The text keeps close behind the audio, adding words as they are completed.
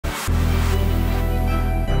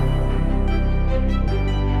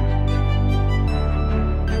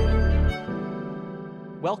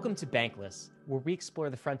Welcome to Bankless, where we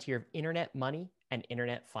explore the frontier of internet money and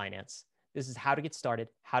internet finance. This is how to get started,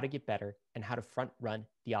 how to get better, and how to front run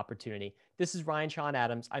the opportunity. This is Ryan Sean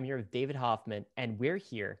Adams. I'm here with David Hoffman, and we're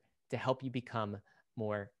here to help you become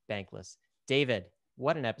more bankless. David,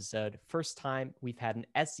 what an episode. First time we've had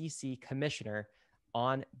an SEC commissioner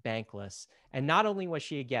on Bankless. And not only was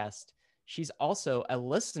she a guest, she's also a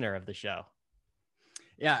listener of the show.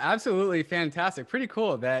 Yeah, absolutely fantastic. Pretty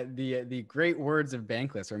cool that the great words of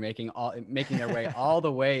Bankless are making their way all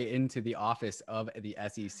the way into the office of the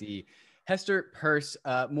SEC. Hester Peirce,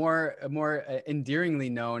 more endearingly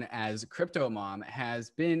known as Crypto Mom,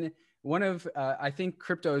 has been one of, I think,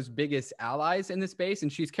 crypto's biggest allies in the space.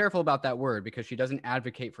 And she's careful about that word because she doesn't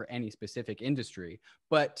advocate for any specific industry.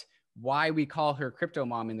 But why we call her Crypto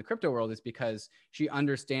Mom in the crypto world is because she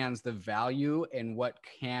understands the value and what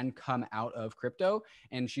can come out of crypto.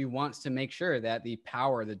 And she wants to make sure that the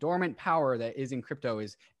power, the dormant power that is in crypto,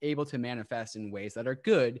 is able to manifest in ways that are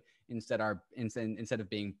good instead of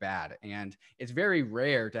being bad. And it's very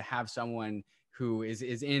rare to have someone who is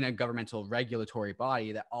in a governmental regulatory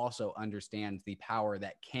body that also understands the power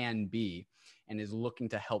that can be and is looking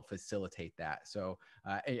to help facilitate that. So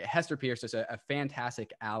Hester Peirce is a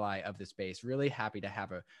fantastic ally of the space. Really happy to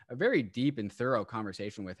have a very deep and thorough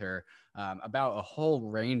conversation with her about a whole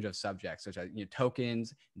range of subjects, such as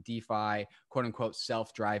tokens, DeFi, quote unquote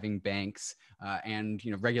self-driving banks, and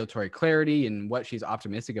regulatory clarity and what she's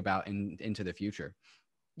optimistic about into the future.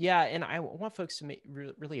 Yeah, and I want folks to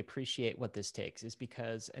really appreciate what this takes, is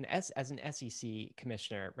because as an SEC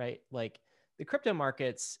commissioner, right? Like the crypto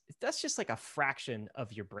markets, that's just like a fraction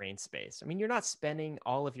of your brain space. I mean, you're not spending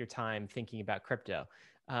all of your time thinking about crypto.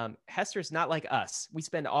 Hester's not like us. We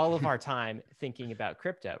spend all of our time thinking about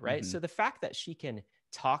crypto, right? Mm-hmm. So the fact that she can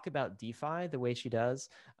talk about DeFi the way she does,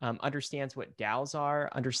 understands what DAOs are,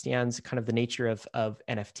 understands kind of the nature of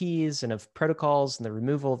NFTs and of protocols and the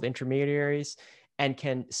removal of intermediaries, and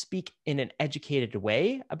can speak in an educated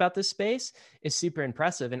way about this space is super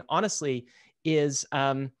impressive. And honestly,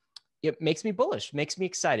 it makes me bullish, makes me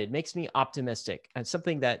excited, makes me optimistic. And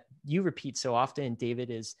something that you repeat so often,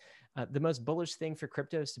 David, is the most bullish thing for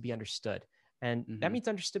crypto is to be understood. And that means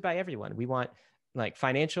understood by everyone. We want like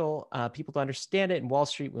financial people to understand it in Wall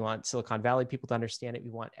Street. We want Silicon Valley people to understand it.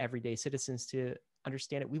 We want everyday citizens to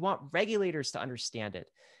understand it. We want regulators to understand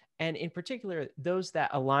it. And in particular, those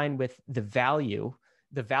that align with the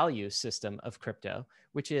value system of crypto,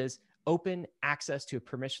 which is open access to a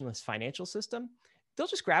permissionless financial system, they'll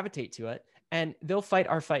just gravitate to it and they'll fight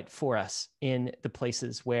our fight for us in the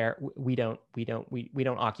places where we don't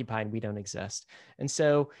occupy and we don't exist. And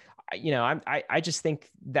so, I just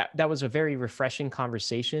think that was a very refreshing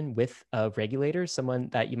conversation with a regulator, someone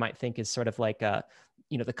that you might think is sort of like the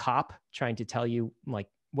cop trying to tell you like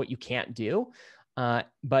what you can't do.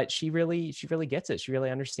 But she really gets it. She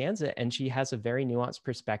really understands it. And she has a very nuanced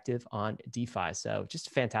perspective on DeFi. So just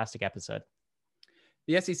a fantastic episode.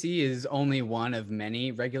 The SEC is only one of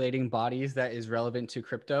many regulating bodies that is relevant to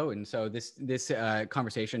crypto. And so this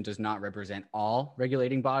conversation does not represent all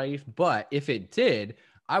regulating bodies. But if it did,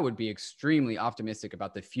 I would be extremely optimistic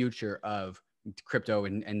about the future of crypto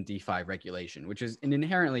and DeFi regulation, which is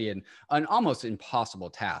inherently an almost impossible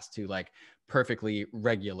task to like perfectly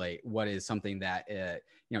regulate what is something that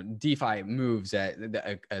DeFi moves at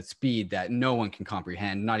a speed that no one can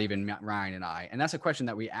comprehend, not even Ryan and I. And that's a question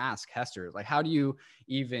that we ask Hester, like, how do you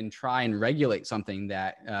even try and regulate something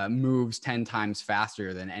that moves 10 times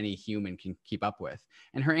faster than any human can keep up with?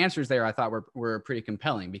 And her answers there, I thought were pretty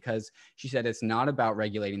compelling, because she said it's not about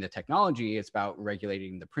regulating the technology, it's about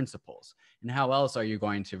regulating the principles. And how else are you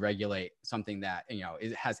going to regulate something that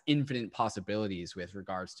it has infinite possibilities with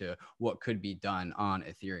regards to what could be done on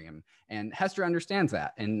Ethereum? And Hester understands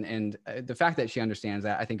that. And the fact that she understands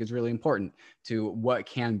that, I think, is really important to what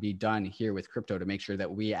can be done here with crypto to make sure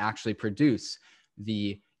that we actually produce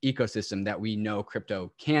the ecosystem that we know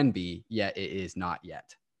crypto can be, yet it is not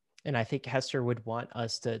yet. And I think Hester would want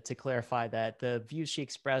us to clarify that the views she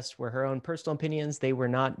expressed were her own personal opinions. They were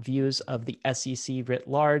not views of the SEC writ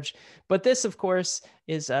large. But this, of course,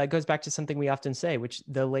 goes back to something we often say, which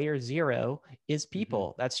the layer zero is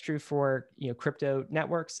people. That's true for crypto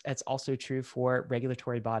networks. It's also true for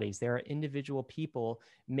regulatory bodies. There are individual people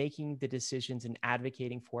making the decisions and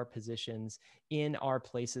advocating for positions in our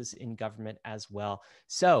places in government as well.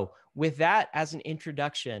 So with that as an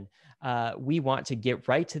introduction, we want to get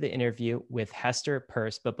right to the interview with Hester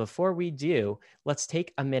Peirce. But before we do, let's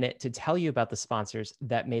take a minute to tell you about the sponsors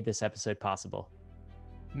that made this episode possible.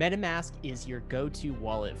 MetaMask is your go-to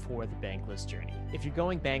wallet for the bankless journey. If you're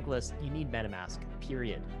going bankless, you need MetaMask,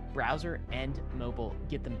 period. Browser and mobile,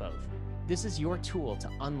 get them both. This is your tool to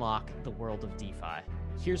unlock the world of DeFi.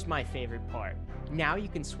 Here's my favorite part. Now you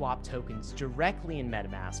can swap tokens directly in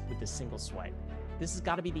MetaMask with a single swipe. This has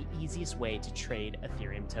got to be the easiest way to trade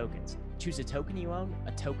Ethereum tokens. Choose a token you own,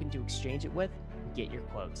 a token to exchange it with, and get your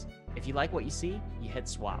quotes. If you like what you see, you hit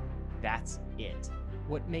swap. That's it.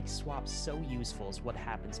 What makes swaps so useful is what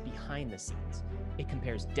happens behind the scenes. It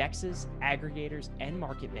compares DEXs, aggregators, and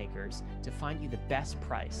market makers to find you the best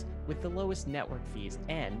price with the lowest network fees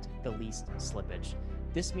and the least slippage.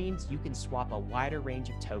 This means you can swap a wider range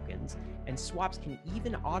of tokens, and swaps can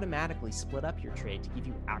even automatically split up your trade to give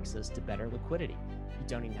you access to better liquidity. You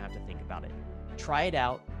don't even have to think about it. Try it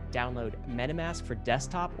out. Download MetaMask for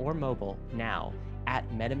desktop or mobile now at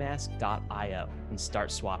metamask.io and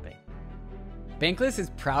start swapping. Bankless is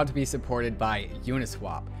proud to be supported by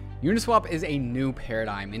UNISWAP. UNISWAP is a new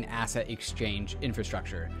paradigm in asset exchange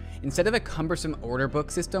infrastructure. Instead of a cumbersome order book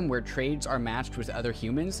system where trades are matched with other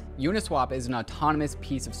humans, UNISWAP is an autonomous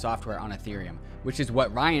piece of software on Ethereum, which is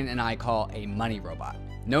what Ryan and I call a money robot.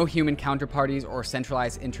 No human counterparties or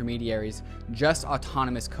centralized intermediaries, just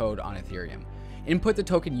autonomous code on Ethereum. Input the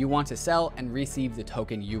token you want to sell and receive the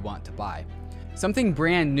token you want to buy. Something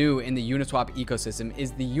brand new in the Uniswap ecosystem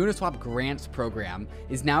is the Uniswap Grants program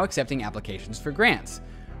is now accepting applications for grants.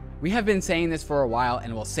 We have been saying this for a while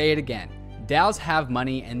and we'll say it again. DAOs have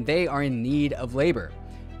money and they are in need of labor.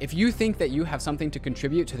 If you think that you have something to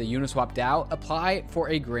contribute to the Uniswap DAO, apply for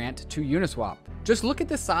a grant to Uniswap. Just look at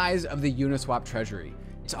the size of the Uniswap treasury.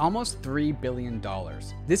 It's almost $3 billion.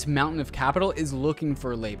 This mountain of capital is looking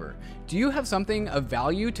for labor. Do you have something of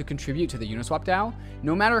value to contribute to the Uniswap DAO?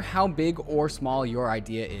 No matter how big or small your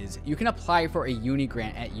idea is, you can apply for a uni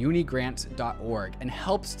grant at unigrants.org and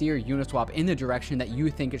help steer Uniswap in the direction that you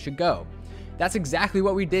think it should go. That's exactly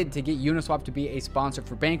what we did to get Uniswap to be a sponsor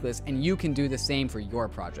for Bankless, and you can do the same for your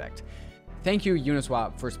project. Thank you,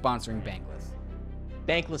 Uniswap, for sponsoring Bankless.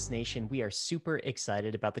 Bankless Nation, we are super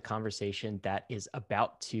excited about the conversation that is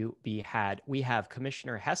about to be had. We have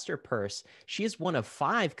Commissioner Hester Peirce. She is one of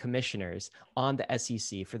 5 commissioners on the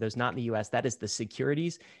SEC. For those not in the US, that is the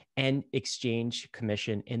Securities and Exchange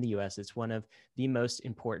Commission in the US. It's one of the most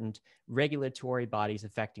important regulatory bodies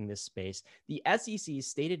affecting this space. The SEC's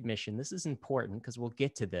stated mission, this is important because we'll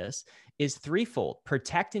get to this, is threefold: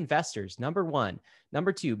 protect investors, number 1.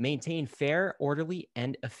 Number 2, maintain fair, orderly,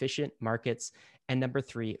 and efficient markets. And number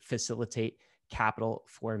 3, facilitate capital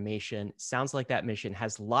formation. Sounds like that mission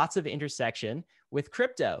has lots of intersection with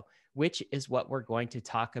crypto, which is what we're going to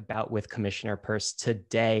talk about with Commissioner Peirce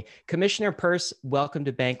today. Commissioner Peirce, welcome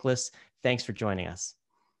to Bankless. Thanks for joining us.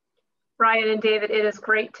 Ryan and David, it is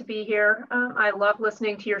great to be here. I love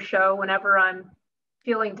listening to your show whenever I'm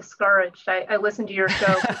feeling discouraged. I listen to your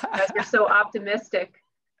show because you're so optimistic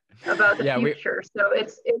about the future. So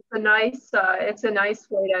it's a nice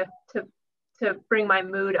way to bring my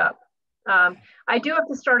mood up. I do have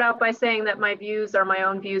to start out by saying that my views are my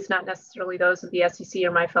own views, not necessarily those of the SEC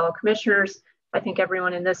or my fellow commissioners. I think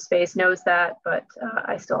everyone in this space knows that, but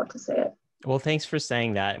I still have to say it. Well, thanks for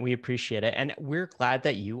saying that. We appreciate it. And we're glad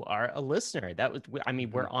that you are a listener.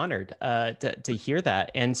 We're honored to hear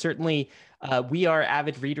that. And certainly we are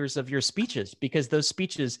avid readers of your speeches because those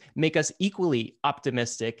speeches make us equally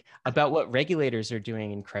optimistic about what regulators are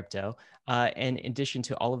doing in crypto. And in addition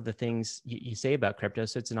to all of the things you say about crypto.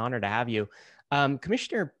 So it's an honor to have you.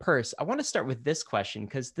 Commissioner Peirce, I want to start with this question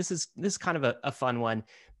because this is kind of a fun one.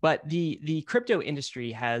 But the crypto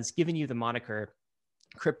industry has given you the moniker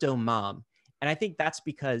Crypto Mom. And I think that's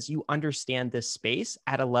because you understand this space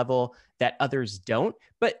at a level that others don't.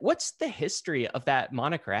 But what's the history of that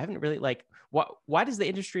moniker? I haven't really why does the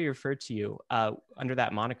industry refer to you under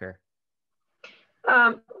that moniker?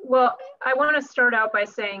 Well, I want to start out by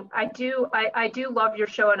saying I do love your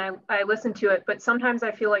show and I listen to it, but sometimes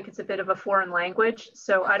I feel like it's a bit of a foreign language.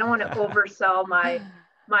 So I don't want to oversell my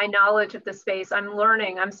knowledge of the space. I'm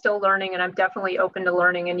still learning, and I'm definitely open to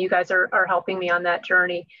learning, and you guys are helping me on that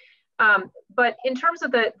journey. But in terms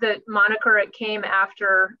of the moniker, it came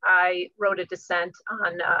after I wrote a dissent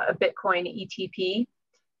on a Bitcoin ETP.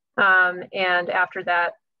 And after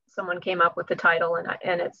that, someone came up with the title,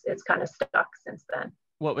 and it's kind of stuck since then.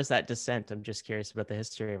 What was that dissent? I'm just curious about the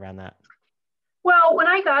history around that. Well, when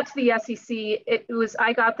I got to the SEC,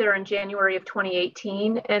 I got there in January of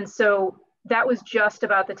 2018. And so that was just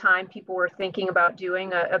about the time people were thinking about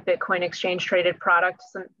doing a Bitcoin exchange traded product.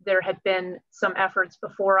 There had been some efforts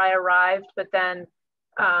before I arrived, but then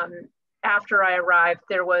after I arrived,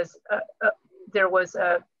 there was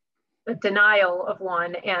a denial of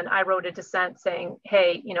one, and I wrote a dissent saying,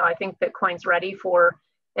 hey, I think Bitcoin's ready for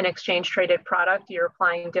an exchange traded product. You're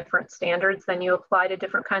applying different standards than you apply to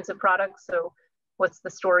different kinds of products. So what's the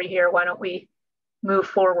story here? Why don't we move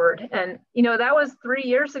forward? And, you know, that was 3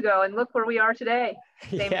 years ago, and look where we are today.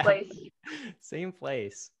 Same place. Same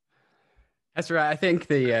place. Hester, I think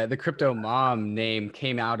the crypto mom name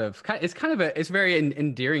came out of, it's kind of it's a very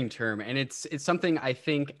endearing term, and it's something I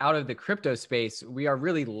think out of the crypto space we are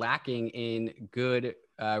really lacking in good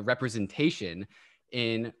representation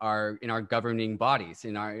in our governing bodies,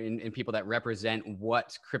 in people that represent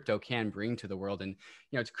what crypto can bring to the world. And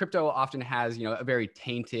crypto often has a very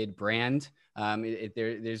tainted brand.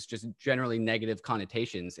 There's just generally negative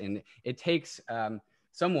connotations, and it takes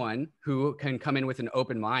someone who can come in with an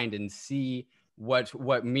open mind and see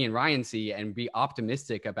what me and Ryan see and be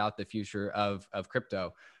optimistic about the future of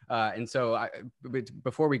crypto. And so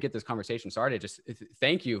before we get this conversation started, just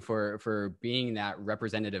thank you for being that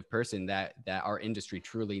representative person that our industry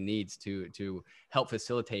truly needs to help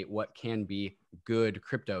facilitate what can be good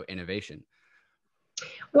crypto innovation.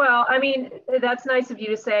 Well, I mean, that's nice of you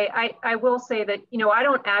to say. I will say that, I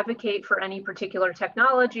don't advocate for any particular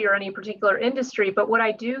technology or any particular industry, but what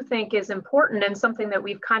I do think is important, and something that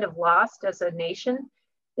we've kind of lost as a nation,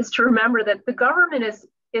 is to remember that the government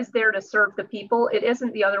is there to serve the people. It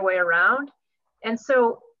isn't the other way around. And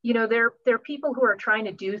so, there are people who are trying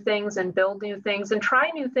to do things and build new things and try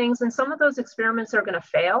new things, and some of those experiments are going to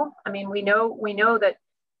fail. I mean, we know that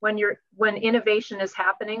when innovation is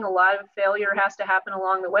happening, a lot of failure has to happen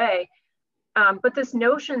along the way. But this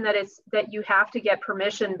notion that you have to get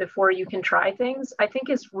permission before you can try things, I think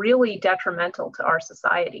is really detrimental to our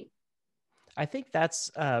society. I think that's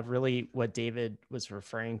really what David was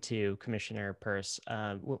referring to, Commissioner Peirce,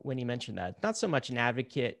 when he mentioned that. Not so much an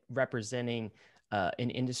advocate representing an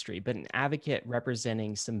industry, but an advocate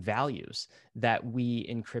representing some values that we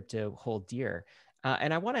in crypto hold dear.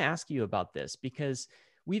 And I want to ask you about this, because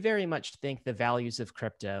we very much think the values of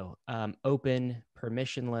crypto, open,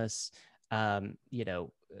 permissionless,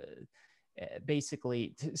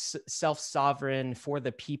 basically self-sovereign, for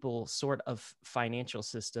the people sort of financial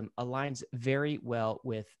system, aligns very well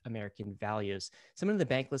with American values. Someone in the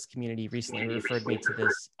Bankless community recently referred me to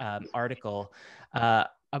this article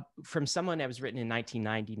from someone that was written in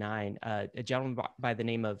 1999, a gentleman by the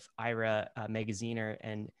name of Ira Magaziner,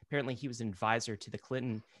 and apparently he was an advisor to the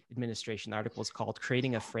Clinton administration. The article is called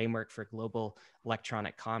 "Creating a Framework for Global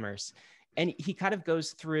Electronic Commerce." And he kind of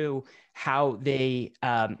goes through how they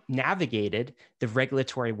navigated the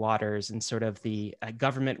regulatory waters and sort of the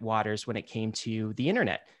government waters when it came to the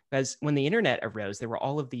internet. Because when the internet arose, there were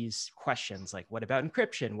all of these questions like, what about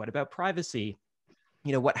encryption? What about privacy?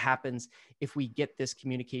 What happens if we get this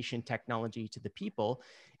communication technology to the people?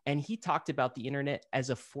 And he talked about the internet as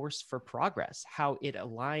a force for progress, how it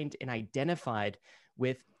aligned and identified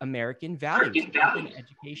with American values: open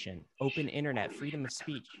education, open internet, freedom of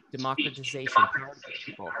speech, democratization, power to the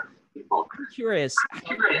people. I'm curious,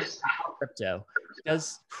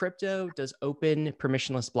 does open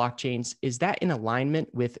permissionless blockchains, is that in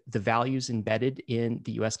alignment with the values embedded in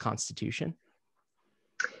the US Constitution?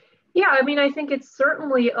 Yeah, I mean, I think it's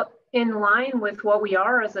certainly in line with what we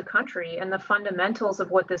are as a country and the fundamentals of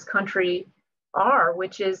what this country are,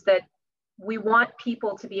 which is that we want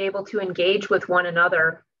people to be able to engage with one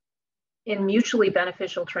another in mutually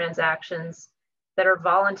beneficial transactions that are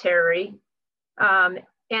voluntary.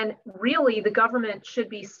 And really, the government should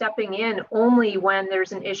be stepping in only when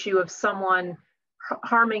there's an issue of someone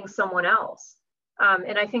harming someone else.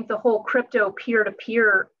 And I think the whole crypto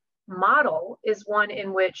peer-to-peer model is one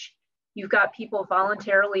in which you've got people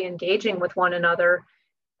voluntarily engaging with one another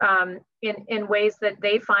in ways that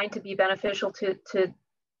they find to be beneficial to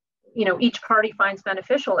each party finds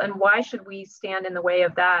beneficial. And why should we stand in the way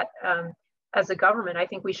of that as a government? I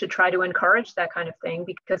think we should try to encourage that kind of thing,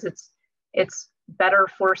 because it's better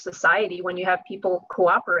for society when you have people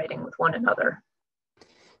cooperating with one another.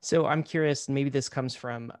 So I'm curious, maybe this comes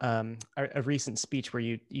from a recent speech where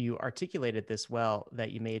you articulated this well,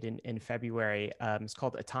 that you made in February. It's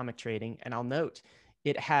called Atomic Trading. And I'll note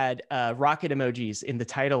it had rocket emojis in the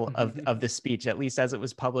title of the speech, at least as it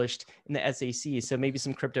was published in the SAC. So maybe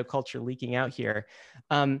some crypto culture leaking out here.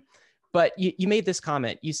 But you made this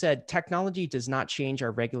comment. You said, technology does not change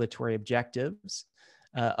our regulatory objectives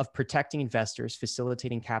of protecting investors,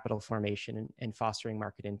 facilitating capital formation, and fostering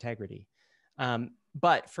market integrity.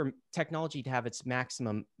 But for technology to have its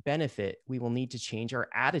maximum benefit, we will need to change our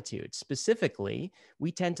attitude. Specifically,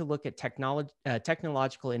 we tend to look at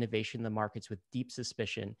technological innovation in the markets with deep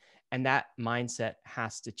suspicion, and that mindset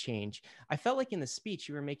has to change. I felt like in the speech,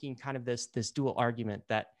 you were making kind of this dual argument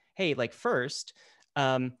that, hey, like first,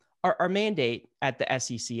 our mandate at the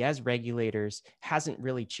SEC as regulators hasn't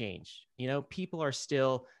really changed. You know, people are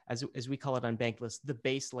still, as we call it on Bankless, the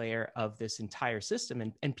base layer of this entire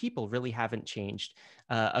system, and people really haven't changed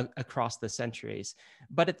across the centuries.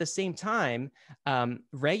 But at the same time,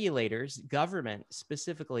 regulators, government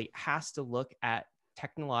specifically, has to look at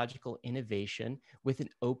technological innovation with an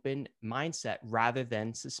open mindset rather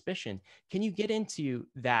than suspicion. Can you get into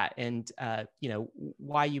that and you know,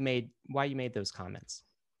 why you made those comments?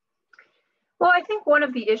 Well, I think one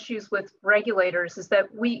of the issues with regulators is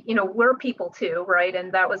that we, you know, we're people too, right?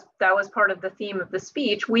 And that was part of the theme of the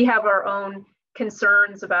speech. We have our own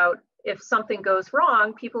concerns about if something goes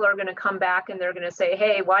wrong, people are going to come back and they're going to say,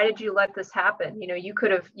 "Hey, why did you let this happen? You know, you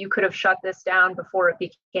could have shut this down before it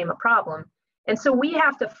became a problem." And so we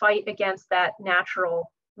have to fight against that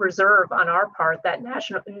natural reserve on our part, that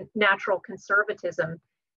natural conservatism,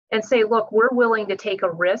 and say, "Look, we're willing to take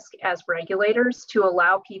a risk as regulators to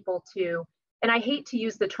allow people to," and I hate to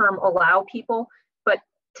use the term allow people, but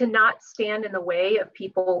to not stand in the way of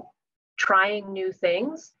people trying new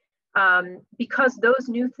things, because those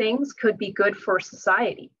new things could be good for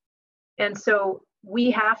society. And so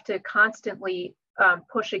we have to constantly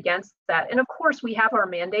push against that. And of course, we have our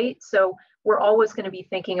mandate. So we're always going to be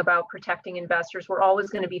thinking about protecting investors. We're always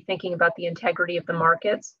going to be thinking about the integrity of the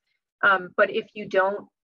markets. But if you don't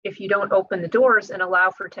open the doors and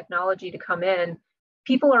allow for technology to come in,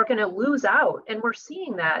 people are going to lose out, and we're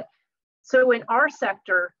seeing that. So in our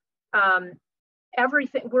sector,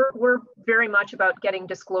 everything, we're very much about getting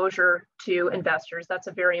disclosure to investors. That's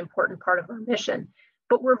a very important part of our mission.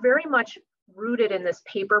 But we're very much rooted in this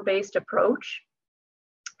paper-based approach.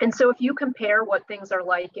 And so if you compare what things are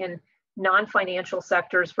like in non-financial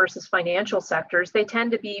sectors versus financial sectors, they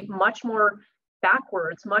tend to be much more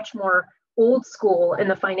backwards, much more old school in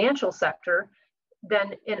the financial sector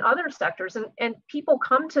than in other sectors. And people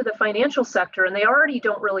come to the financial sector and they already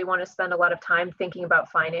don't really want to spend a lot of time thinking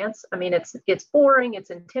about finance. I mean, it's boring, it's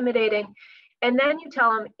intimidating. And then you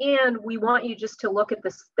tell them, and we want you just to look at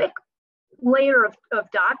this thick layer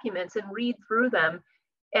of documents and read through them.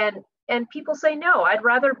 And people say, no, I'd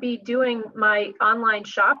rather be doing my online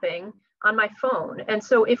shopping on my phone. And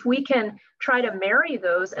so if we can try to marry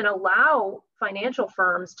those and allow financial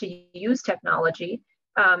firms to use technology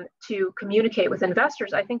to communicate with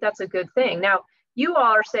investors, I think that's a good thing. Now, you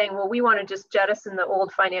all are saying, well, we want to just jettison the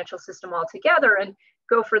old financial system altogether and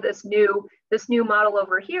go for this new model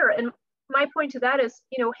over here. And my point to that is,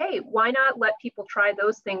 you know, hey, why not let people try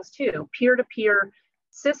those things too? Peer-to-peer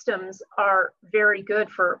systems are very good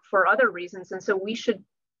for other reasons. And so we should,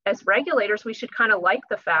 as regulators, we should kind of like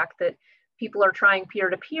the fact that people are trying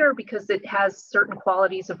peer-to-peer because it has certain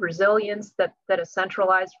qualities of resilience that a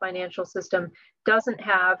centralized financial system doesn't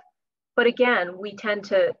have. But again, we tend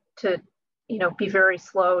to you know, be very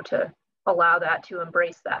slow to allow that, to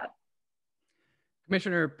embrace that.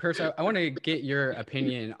 Commissioner Peirce, I want to get your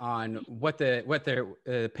opinion on what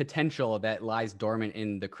the potential that lies dormant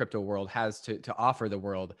in the crypto world has to offer the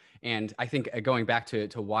world. And I think going back to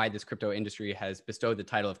why this crypto industry has bestowed the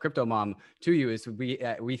title of Crypto Mom to you is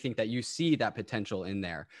we think that you see that potential in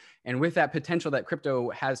there. And with that potential that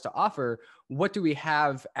crypto has to offer, what do we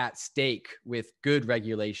have at stake with good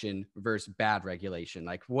regulation versus bad regulation?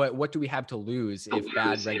 Like what do we have to lose if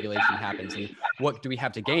bad regulation happens? And what do we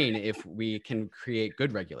have to gain if we can create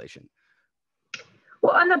good regulation?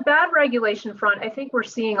 Well, on the bad regulation front, I think we're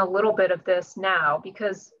seeing a little bit of this now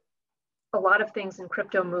because a lot of things in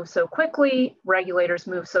crypto move so quickly, regulators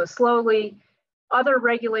move so slowly. Other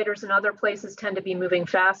regulators in other places tend to be moving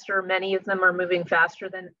faster. Many of them are moving faster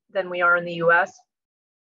than we are in the US.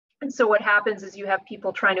 And so what happens is you have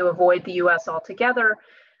people trying to avoid the US altogether.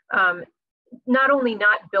 Not only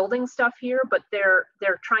not building stuff here, but they're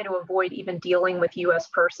trying to avoid even dealing with US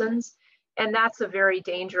persons. And that's a very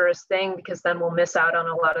dangerous thing because then we'll miss out on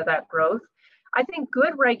a lot of that growth. I think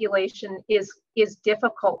good regulation is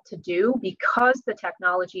difficult to do because the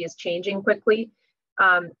technology is changing quickly.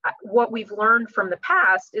 What we've learned from the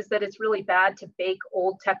past is that it's really bad to bake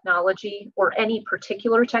old technology or any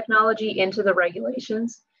particular technology into the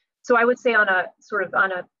regulations. So I would say on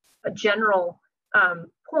a general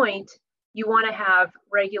point, you want to have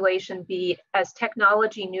regulation be as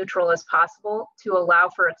technology neutral as possible to allow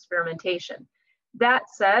for experimentation. That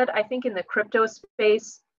said, I think in the crypto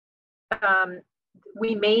space,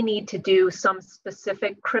 we may need to do some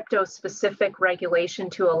specific crypto-specific regulation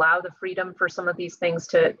to allow the freedom for some of these things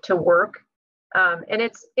to work. And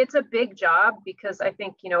it's a big job because I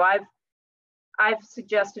think, you know, I've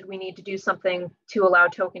suggested we need to do something to allow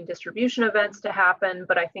token distribution events to happen,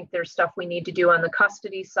 but I think there's stuff we need to do on the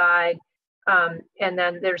custody side. And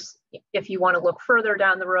then there's, if you want to look further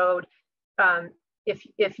down the road,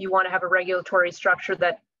 if you want to have a regulatory structure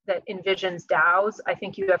that envisions DAOs, I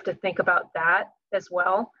think you have to think about that as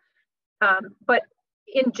well. But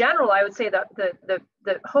in general, I would say that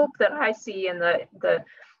the hope that I see and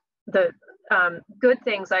the good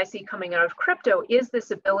things I see coming out of crypto is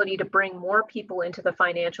this ability to bring more people into the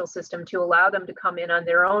financial system, to allow them to come in on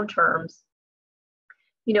their own terms.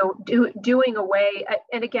 You know, doing away,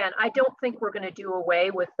 and again, I don't think we're going to do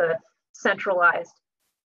away with the centralized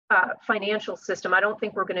financial system. I don't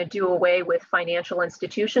think we're going to do away with financial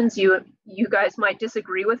institutions. You guys might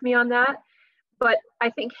disagree with me on that, but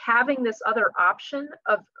I think having this other option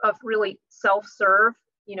of really self-serve,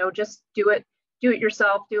 you know, just do it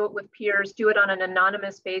yourself, do it with peers, do it on an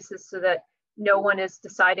anonymous basis so that no one is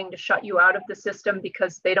deciding to shut you out of the system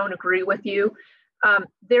because they don't agree with you.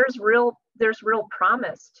 There's real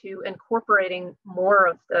promise to incorporating more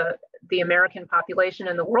of the American population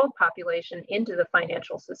and the world population into the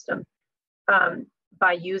financial system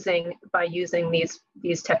by using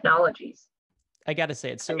these technologies. I got to say,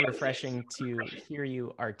 it's so refreshing to hear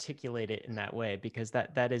you articulate it in that way, because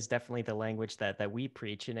that is definitely the language that we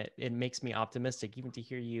preach. And it makes me optimistic even to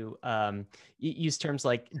hear you use terms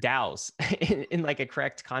like DAOs in like a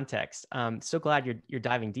correct context. So glad you're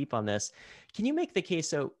diving deep on this. Can you make the case?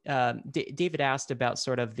 So David asked about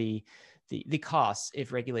sort of the costs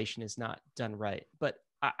if regulation is not done right. But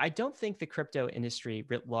I don't think the crypto industry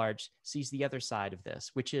writ large sees the other side of this,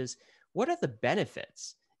 which is, what are the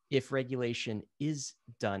benefits if regulation is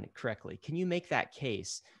done correctly? Can you make that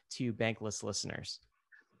case to Bankless listeners?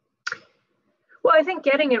 Well, I think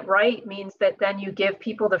getting it right means that then you give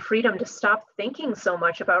people the freedom to stop thinking so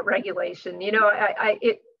much about regulation. You know,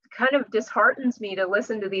 it kind of disheartens me to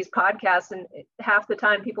listen to these podcasts and half the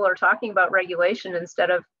time people are talking about regulation instead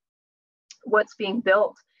of what's being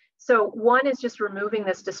built. So one is just removing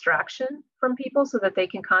this distraction from people so that they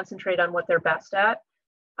can concentrate on what they're best at.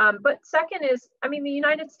 But second is, I mean, the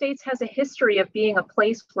United States has a history of being a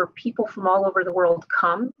place where people from all over the world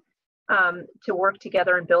come to work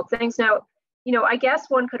together and build things. Now, you know, I guess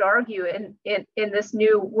one could argue in this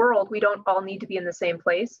new world, we don't all need to be in the same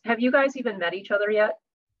place. Have you guys even met each other yet?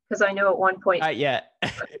 Because I know at one point. Not yet.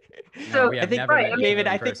 So I think, right, David,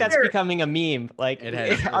 I think that's becoming a meme. Like,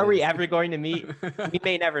 are we ever going to meet? We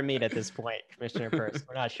may never meet at this point, Commissioner Peirce.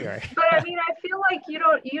 We're not sure. But I mean, I feel like you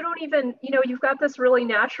don't even, you know, you've got this really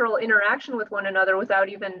natural interaction with one another without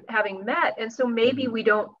even having met. And so maybe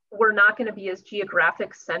we're not going to be as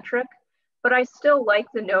geographic centric, but I still like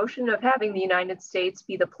the notion of having the United States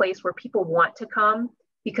be the place where people want to come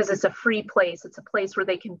because it's a free place. It's a place where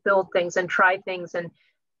they can build things and try things and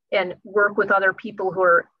work with other people who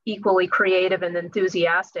are equally creative and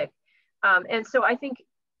enthusiastic. And so I think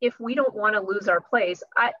if we don't want to lose our place,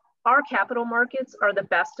 our capital markets are the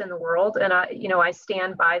best in the world. And I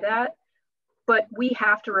stand by that, but we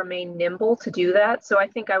have to remain nimble to do that. So I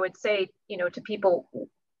think I would say, you know, to people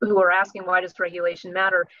who are asking, why does regulation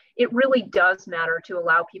matter? It really does matter to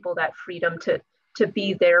allow people that freedom to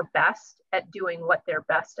be their best at doing what they're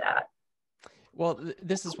best at. Well,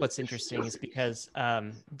 this is what's interesting is because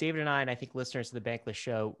David and I think listeners of the Bankless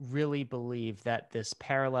Show really believe that this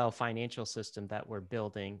parallel financial system that we're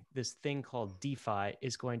building, this thing called DeFi,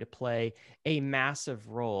 is going to play a massive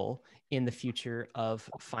role in the future of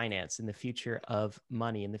finance, in the future of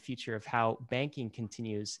money, in the future of how banking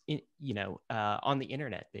continues, on the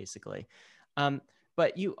internet, basically.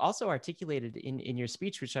 But you also articulated in your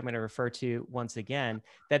speech, which I'm going to refer to once again,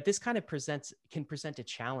 that this kind of can present a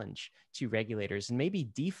challenge to regulators. And maybe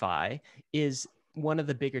DeFi is one of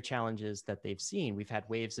the bigger challenges that they've seen. We've had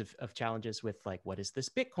waves of challenges with like, what is this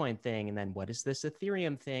Bitcoin thing? And then what is this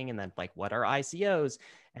Ethereum thing? And then like, what are ICOs?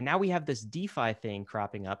 And now we have this DeFi thing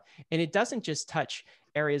cropping up. And it doesn't just touch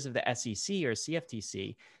areas of the SEC or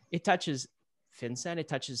CFTC. It touches FinCEN, it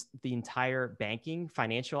touches the entire banking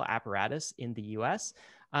financial apparatus in the US.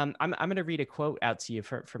 I'm going to read a quote out to you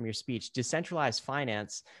from your speech. Decentralized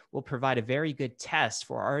finance will provide a very good test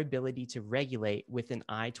for our ability to regulate with an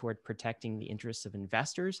eye toward protecting the interests of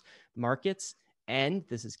investors, markets, and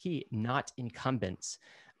this is key, not incumbents.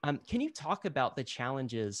 Can you talk about the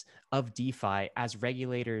challenges of DeFi as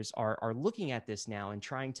regulators are looking at this now and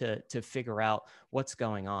trying to figure out what's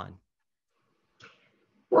going on?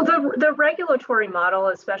 Well, the regulatory model,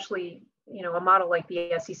 especially, you know, a model like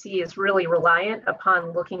the SEC, is really reliant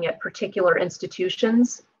upon looking at particular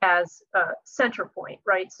institutions as a center point,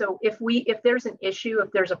 right? So if there's an issue,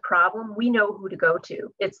 if there's a problem, we know who to go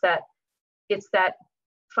to. It's that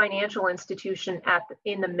financial institution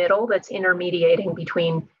in the middle that's intermediating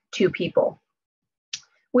between two people.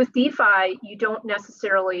 With DeFi, you don't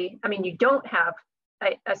necessarily, I mean, you don't have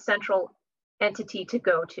a central entity to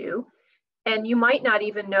go to, and you might not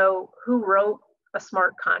even know who wrote a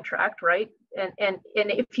smart contract, right? And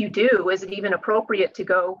if you do, is it even appropriate to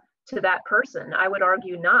go to that person? I would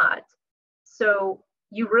argue not. So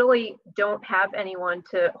you really don't have anyone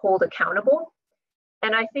to hold accountable.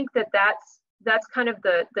 And I think that that's kind of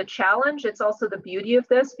the challenge. It's also the beauty of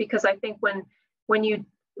this, because I think when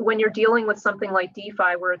you're dealing with something like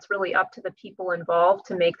DeFi, where it's really up to the people involved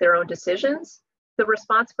to make their own decisions, the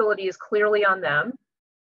responsibility is clearly on them.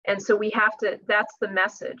 And so we have to, that's the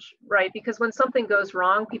message, right? Because when something goes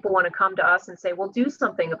wrong, people want to come to us and say, well, do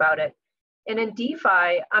something about it. And in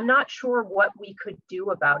DeFi, I'm not sure what we could do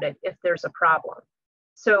about it if there's a problem.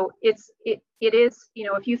 So it is,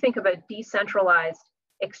 if you think of a decentralized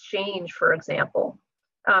exchange, for example,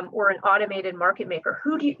 or an automated market maker,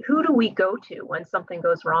 who do we go to when something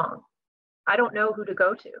goes wrong? I don't know who to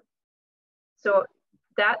go to. So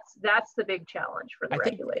that's the big challenge for the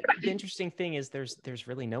regulator. The interesting thing is there's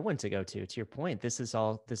really no one to go to. To your point, this is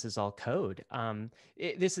all code.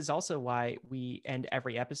 This is also why we end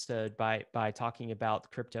every episode by talking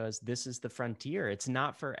about crypto as this is the frontier. It's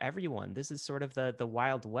not for everyone. This is sort of the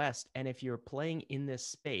Wild West. And if you're playing in this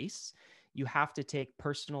space, you have to take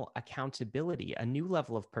personal accountability, a new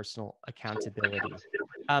level of personal accountability.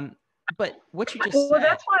 But what you just said,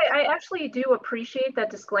 that's why I actually do appreciate that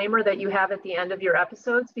disclaimer that you have at the end of your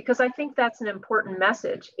episodes, because I think that's an important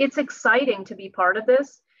message. It's exciting to be part of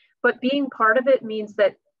this, but being part of it means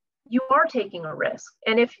that you are taking a risk.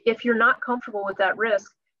 And if you're not comfortable with that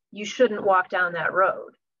risk, you shouldn't walk down that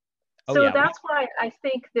road. That's why I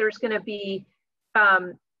think there's going to be,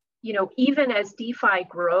 even as DeFi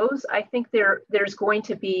grows, I think there's going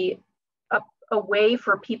to be a way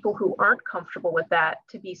for people who aren't comfortable with that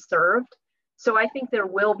to be served. So I think there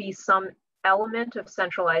will be some element of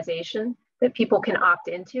centralization that people can opt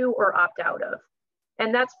into or opt out of.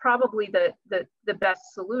 And that's probably the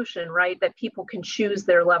best solution, right? That people can choose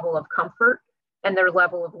their level of comfort and their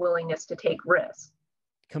level of willingness to take risks.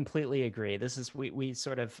 Completely agree. This is, we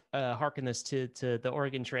sort of hearken this to the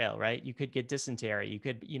Oregon Trail, right? You could get dysentery, you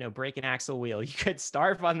could, break an axle wheel, you could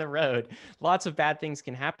starve on the road. Lots of bad things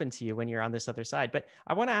can happen to you when you're on this other side. But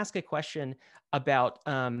I want to ask a question about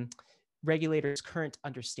regulators' current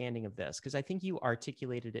understanding of this, because I think you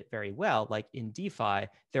articulated it very well. Like in DeFi,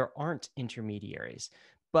 there aren't intermediaries.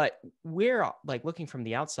 But we're looking from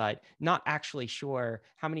the outside, not actually sure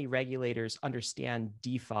how many regulators understand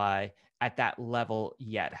DeFi at that level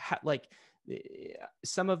yet.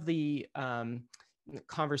 Some of the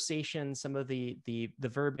conversation, some of the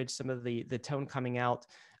verbiage, some of the tone coming out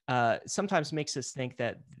sometimes makes us think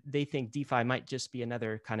that they think DeFi might just be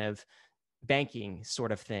another kind of banking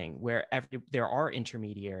sort of thing where there are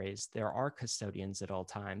intermediaries, there are custodians at all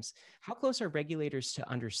times. How close are regulators to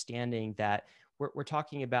understanding that we're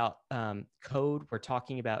talking about code, we're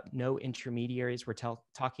talking about no intermediaries, we're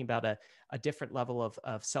talking about a different level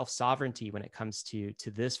of self-sovereignty when it comes to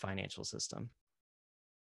this financial system?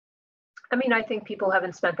 I mean, I think people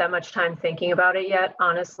haven't spent that much time thinking about it yet.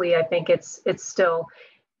 Honestly, I think it's still,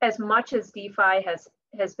 as much as DeFi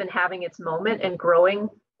has been having its moment and growing,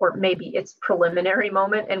 or maybe its preliminary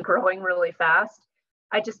moment and growing really fast,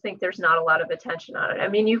 I just think there's not a lot of attention on it. I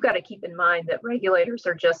mean, you've got to keep in mind that regulators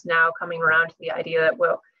are just now coming around to the idea that,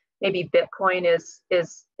 well, maybe Bitcoin is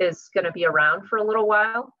going to be around for a little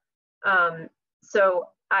while. So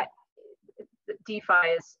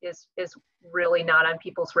DeFi is really not on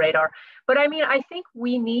people's radar. But I mean, I think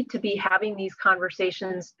we need to be having these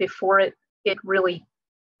conversations before it really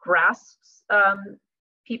grasps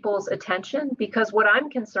people's attention, because what I'm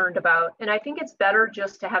concerned about, and I think it's better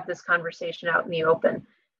just to have this conversation out in the open.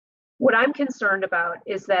 What I'm concerned about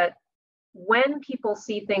is that when people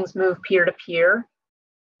see things move peer-to-peer,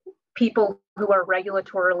 people who are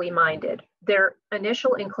regulatorily minded, their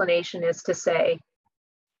initial inclination is to say,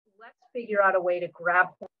 let's figure out a way to grab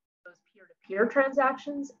those peer-to-peer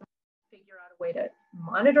transactions, figure out a way to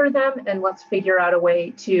monitor them, and let's figure out a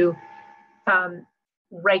way to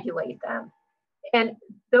regulate them. And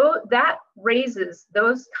though that raises,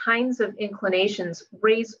 those kinds of inclinations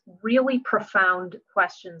raise really profound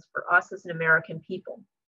questions for us as an American people.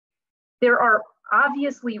 There are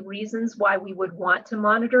obviously reasons why we would want to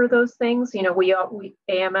monitor those things. We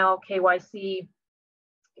AML, KYC,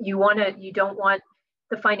 you don't want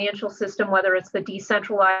the financial system, whether it's the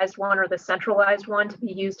decentralized one or the centralized one, to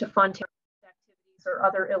be used to fund terrorist activities or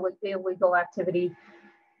other illegal activity.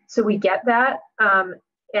 So we get that.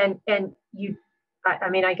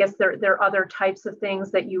 I mean, I guess there are other types of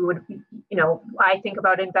things that you would, I think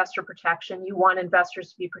about investor protection. You want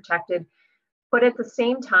investors to be protected. But at the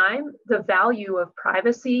same time, the value of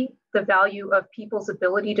privacy, the value of people's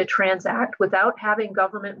ability to transact without having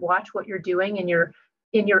government watch what you're doing in your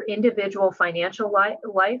individual financial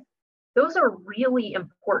life, those are really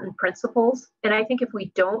important principles. And I think if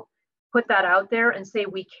we don't put that out there and say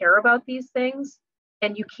we care about these things,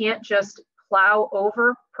 and you can't just plow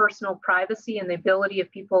over personal privacy and the ability of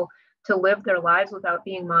people to live their lives without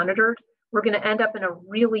being monitored, we're going to end up in a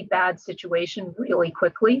really bad situation really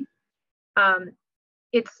quickly.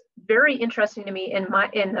 It's very interesting to me in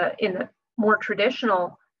the more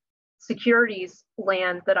traditional securities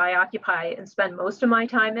land that I occupy and spend most of my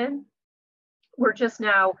time in. We're just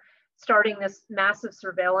now starting this massive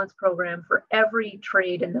surveillance program for every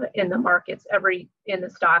trade in the markets, in the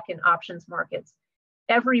stock and options markets.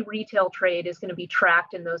 Every retail trade is going to be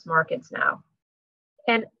tracked in those markets now.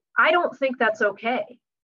 And I don't think that's okay.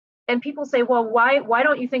 And people say, well, why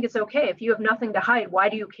don't you think it's okay? If you have nothing to hide, why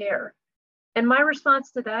do you care? And my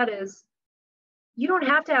response to that is, you don't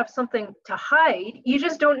have to have something to hide. You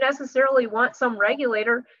just don't necessarily want some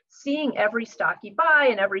regulator seeing every stock you buy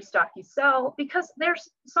and every stock you sell, because there's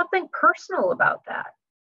something personal about that.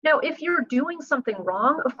 Now, if you're doing something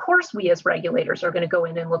wrong, of course we as regulators are going to go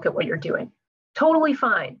in and look at what you're doing. Totally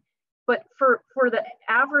fine. But for the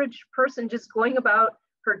average person just going about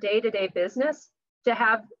her day-to-day business to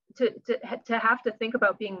have to think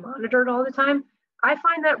about being monitored all the time, I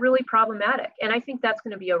find that really problematic. And I think that's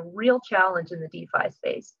going to be a real challenge in the DeFi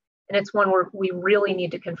space. And it's one where we really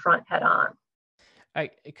need to confront head on.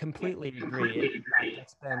 I completely agree.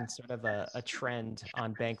 It's been sort of a trend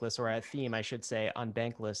on Bankless, or a theme, I should say, on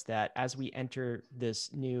Bankless, that as we enter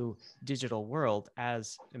this new digital world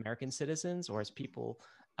as American citizens, or as people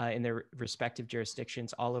in their respective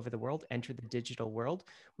jurisdictions all over the world enter the digital world,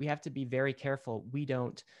 we have to be very careful we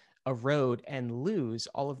don't erode and lose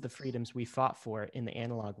all of the freedoms we fought for in the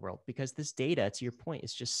analog world, because this data, to your point,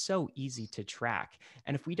 is just so easy to track.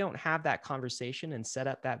 And if we don't have that conversation and set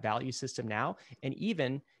up that value system now, and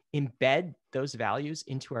even embed those values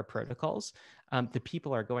into our protocols, the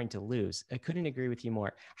people are going to lose. I couldn't agree with you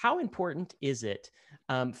more. How important is it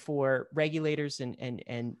for regulators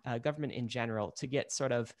and government in general to get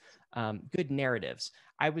sort of good narratives?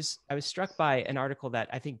 I was struck by an article that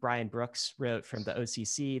I think Brian Brooks wrote from the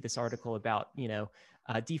OCC, this article about,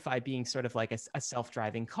 DeFi being sort of like a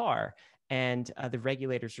self-driving car, and the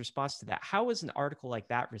regulators' response to that. How was an article like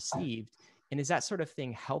that received? And is that sort of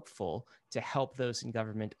thing helpful to help those in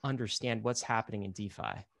government understand what's happening in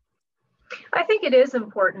DeFi? I think it is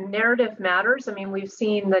important. Narrative matters. I mean, we've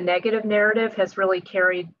seen the negative narrative has really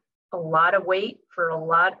carried a lot of weight for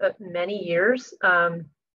many years.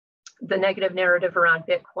 The negative narrative around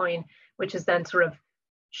Bitcoin, which has then sort of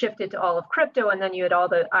shifted to all of crypto, and then you had all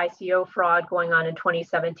the ICO fraud going on in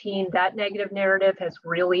 2017. That negative narrative has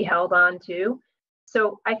really held on too.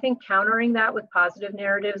 So I think countering that with positive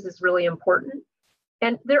narratives is really important.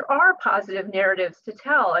 And there are positive narratives to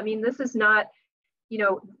tell. I mean, this is not,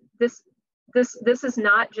 this is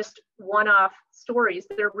not just one-off stories.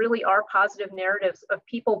 There really are positive narratives of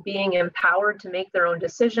people being empowered to make their own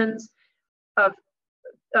decisions, of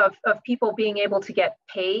people being able to get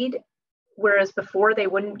paid, whereas before they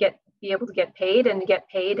wouldn't be able to get paid, and get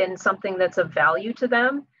paid in something that's of value to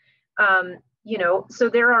them. So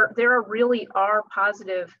there really are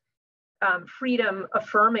positive freedom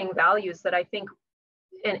affirming values that I think,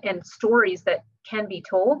 and stories that can be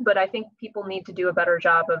told, but I think people need to do a better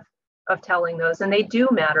job of telling those, and they do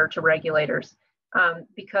matter to regulators,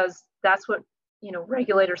 because that's what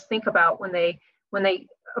regulators think about when they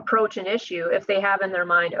approach an issue. If they have in their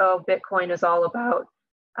mind, oh, Bitcoin is all about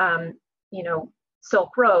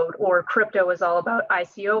Silk Road, or crypto is all about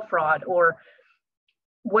ICO fraud, or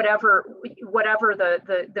whatever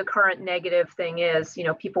the current negative thing is,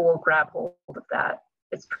 people will grab hold of that.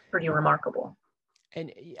 It's pretty remarkable.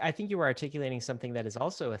 And I think you were articulating something that is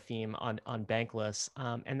also a theme on Bankless,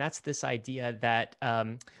 and that's this idea that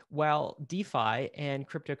while DeFi and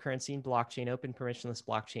cryptocurrency and blockchain, open permissionless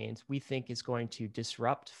blockchains, we think is going to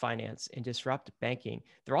disrupt finance and disrupt banking,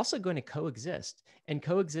 they're also going to coexist, and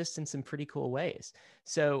coexist in some pretty cool ways.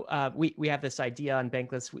 So we have this idea on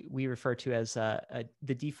Bankless we refer to as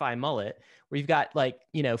the DeFi mullet, where you've got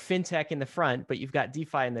fintech in the front, but you've got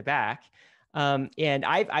DeFi in the back. And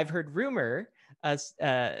I've heard rumor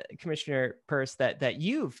Commissioner Peirce, that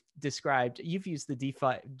you've described. You've used the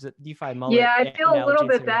DeFi mullet. Yeah, I feel a little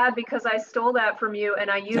bit to... bad because I stole that from you and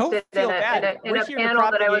I used it in a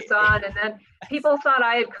panel that I was it. on, and then people thought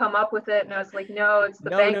I had come up with it, and I was like, no, it's the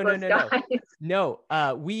Bankless guys. No,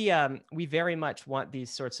 we very much want these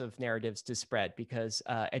sorts of narratives to spread because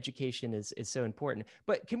education is so important.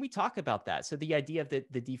 But can we talk about that? So the idea of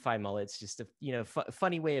the DeFi mullet, it's just a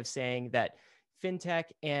funny way of saying that fintech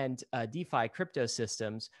and DeFi crypto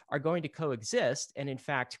systems are going to coexist. And in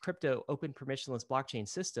fact, crypto open permissionless blockchain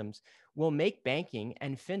systems will make banking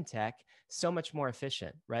and fintech so much more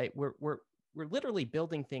efficient, right? We're literally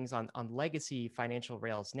building things on legacy financial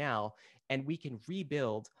rails now, and we can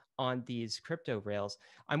rebuild on these crypto rails.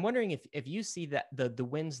 I'm wondering if you see that the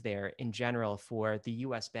wins there in general for the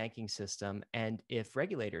US banking system, and if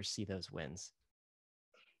regulators see those wins.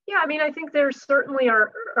 Yeah, I mean, I think there certainly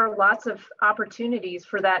are lots of opportunities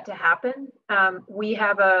for that to happen. We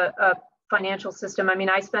have a financial system. I mean,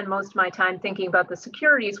 I spend most of my time thinking about the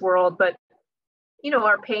securities world, but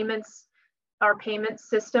our payment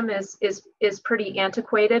system is pretty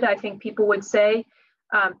antiquated. I think people would say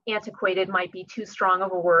antiquated might be too strong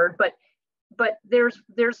of a word, but there's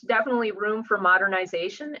definitely room for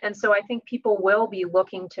modernization, and so I think people will be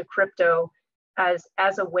looking to crypto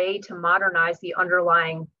as a way to modernize the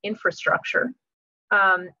underlying infrastructure.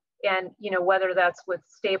 And, whether that's with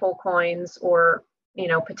stable coins or,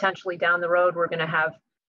 potentially down the road, we're going to have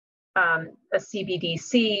a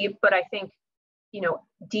CBDC. But I think,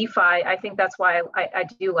 DeFi, I think that's why I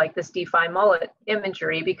do like this DeFi mullet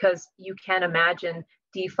imagery, because you can imagine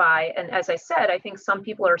DeFi. And as I said, I think some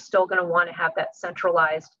people are still going to want to have that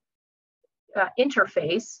centralized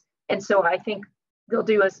interface. And so I think they'll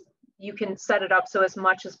do you can set it up so as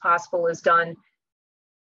much as possible is done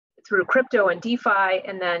through crypto and DeFi,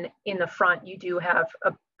 and then in the front you do have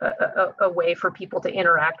a way for people to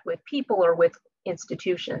interact with people or with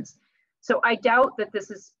institutions. So I doubt that this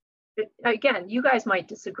is, again, you guys might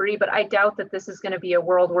disagree, but I doubt that this is going to be a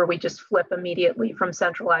world where we just flip immediately from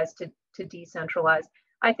centralized to decentralized.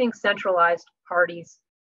 I think centralized parties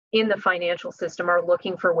in the financial system are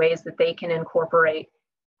looking for ways that they can incorporate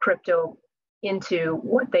crypto into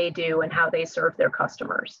what they do and how they serve their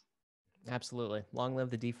customers. Absolutely. Long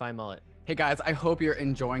live the DeFi mullet. Hey guys, I hope you're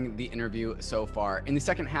enjoying the interview so far. In the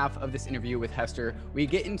second half of this interview with Hester, we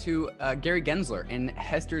get into Gary Gensler and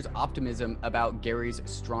Hester's optimism about Gary's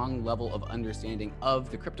strong level of understanding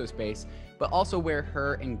of the crypto space, but also where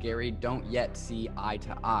her and Gary don't yet see eye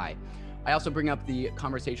to eye. I also bring up the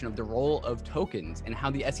conversation of the role of tokens and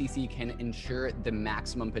how the SEC can ensure the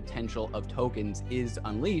maximum potential of tokens is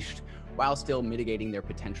unleashed while still mitigating their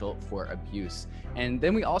potential for abuse. And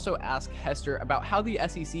then we also ask Hester about how the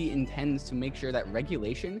SEC intends to make sure that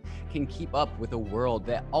regulation can keep up with a world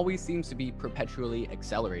that always seems to be perpetually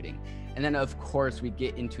accelerating. And then of course we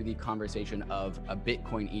get into the conversation of a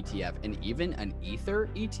Bitcoin ETF and even an Ether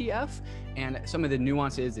ETF and some of the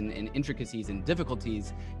nuances and intricacies and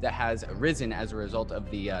difficulties that has arisen as a result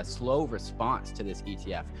of the slow response to this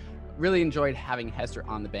ETF. Really enjoyed having Hester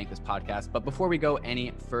on the Bankless podcast, but before we go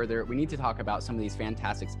any further, we need to talk about some of these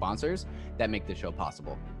fantastic sponsors that make this show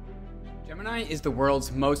possible. Gemini is the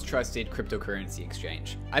world's most trusted cryptocurrency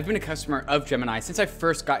exchange. I've been a customer of Gemini since I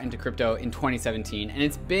first got into crypto in 2017, and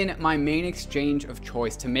it's been my main exchange of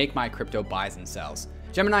choice to make my crypto buys and sells.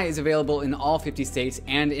 Gemini is available in all 50 states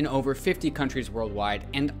and in over 50 countries worldwide,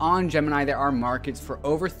 and on Gemini there are markets for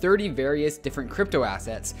over 30 various different crypto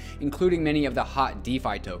assets, including many of the hot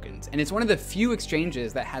DeFi tokens, and it's one of the few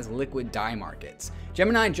exchanges that has liquid DAI markets.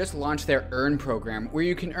 Gemini just launched their Earn program, where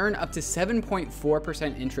you can earn up to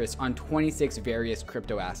 7.4% interest on 26 various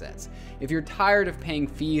crypto assets. If you're tired of paying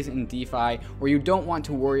fees in DeFi, or you don't want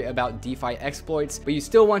to worry about DeFi exploits, but you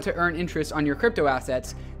still want to earn interest on your crypto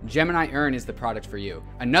assets, Gemini Earn is the product for you.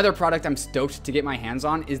 Another product I'm stoked to get my hands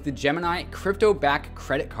on is the Gemini Crypto Back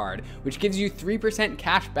Credit Card, which gives you 3%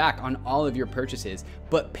 cash back on all of your purchases,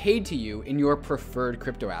 but paid to you in your preferred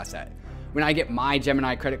crypto asset. When I get my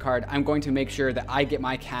Gemini credit card, I'm going to make sure that I get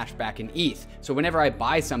my cash back in ETH. So whenever I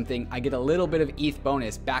buy something, I get a little bit of ETH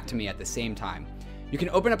bonus back to me at the same time. You can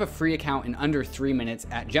open up a free account in under 3 minutes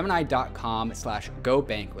at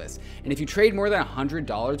gemini.com/gobankless. And if you trade more than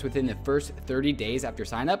 $100 within the first 30 days after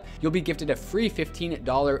sign up, you'll be gifted a free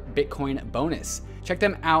 $15 Bitcoin bonus. Check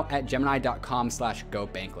them out at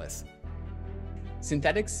gemini.com/gobankless.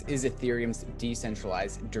 Synthetics is Ethereum's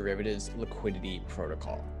decentralized derivatives liquidity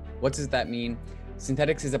protocol. What does that mean?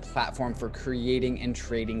 Synthetics is a platform for creating and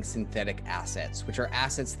trading synthetic assets, which are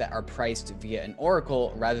assets that are priced via an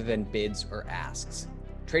oracle rather than bids or asks.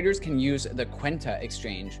 traders can use the KWENTA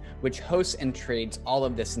exchange, which hosts and trades all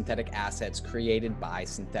of the synthetic assets created by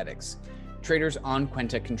Synthetix. Traders on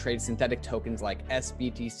KWENTA can trade synthetic tokens like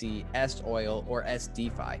SBTC, SOIL, or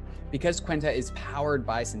SDeFi. Because KWENTA is powered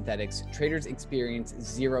by Synthetix, traders experience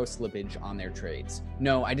zero slippage on their trades.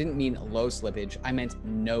 No, I didn't mean low slippage, I meant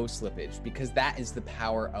no slippage, because that is the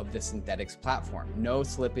power of the Synthetix platform. No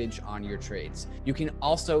slippage on your trades. You can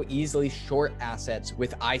also easily short assets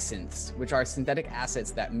with iSynths, which are synthetic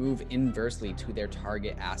assets that move inversely to their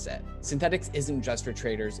target asset. Synthetix isn't just for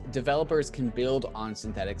traders. Developers can build on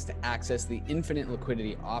Synthetix to access the infinite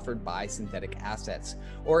liquidity offered by synthetic assets,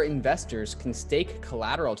 or investors can stake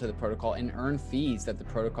collateral to the protocol and earn fees that the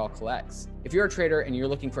protocol collects. If you're a trader and you're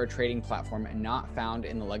looking for a trading platform not found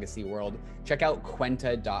in the legacy world, check out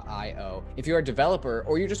KWENTA.io. If you're a developer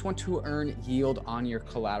or you just want to earn yield on your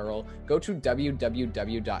collateral, go to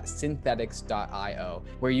www.synthetix.io,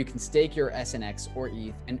 where you can stake your SNX or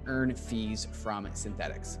ETH and earn fees from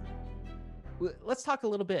Synthetix. Let's talk a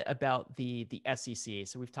little bit about the SEC.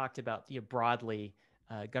 So we've talked about broadly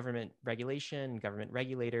government regulation, government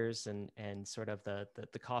regulators, and sort of the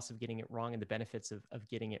cost of getting it wrong and the benefits of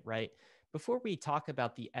getting it right. Before we talk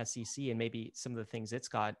about the SEC and maybe some of the things it's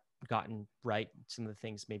gotten right, some of the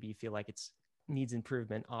things maybe you feel like it's needs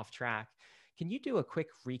improvement off track, can you do a quick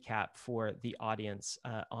recap for the audience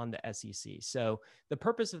on the SEC? So the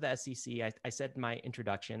purpose of the SEC, I said in my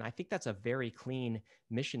introduction, I think that's a very clean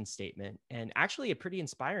mission statement and actually a pretty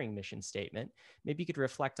inspiring mission statement. Maybe you could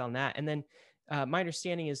reflect on that. And then my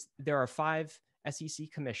understanding is there are 5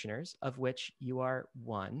 SEC commissioners, of which you are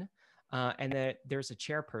one, and that there's a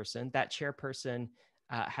chairperson. That chairperson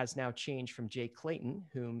has now changed from Jay Clayton,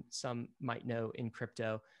 whom some might know in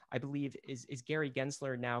crypto. I believe, is Gary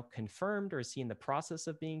Gensler now confirmed, or is he in the process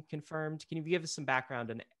of being confirmed? Can you give us some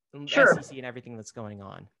background on Sure. SEC and everything that's going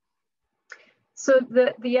on? So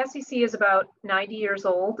the SEC is about 90 years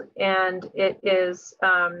old, and it is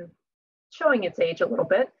showing its age a little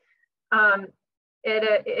bit.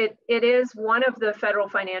 It is one of the federal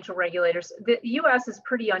financial regulators. The U.S. is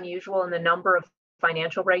pretty unusual in the number of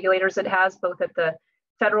financial regulators it has, both at the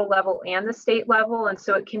federal level and the state level, and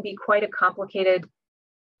so it can be quite a complicated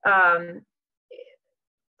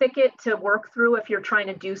thicket to work through if you're trying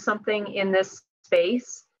to do something in this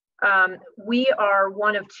space. We are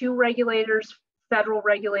one of 2 regulators, federal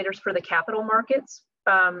regulators for the capital markets,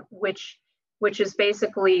 which is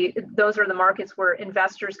basically, those are the markets where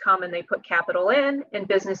investors come and they put capital in, and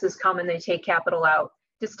businesses come and they take capital out,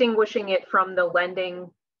 distinguishing it from the lending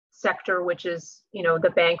sector, which is,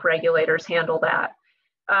 the bank regulators handle that.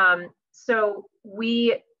 So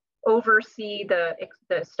we oversee the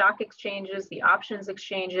stock exchanges, the options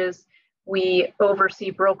exchanges. We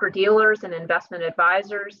oversee broker dealers and investment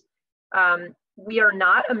advisors. We are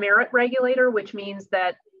not a merit regulator, which means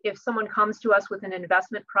that if someone comes to us with an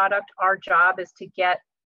investment product, our job is to get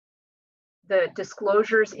the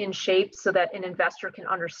disclosures in shape so that an investor can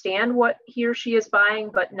understand what he or she is buying,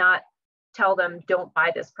 but not tell them, don't buy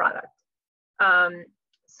this product.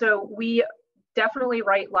 So we definitely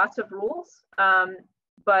write lots of rules,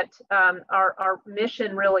 but our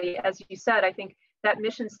mission really, as you said, I think that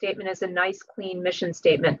mission statement is a nice, clean mission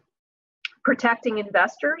statement, protecting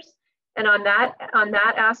investors. And on that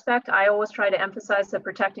aspect, I always try to emphasize that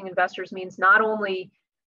protecting investors means not only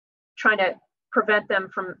trying to prevent them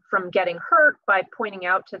from getting hurt by pointing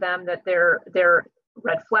out to them that there are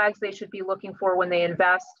red flags they should be looking for when they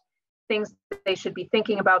invest, things that they should be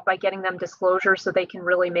thinking about by getting them disclosure so they can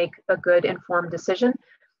really make a good informed decision,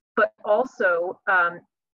 but also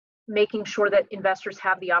making sure that investors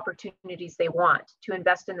have the opportunities they want to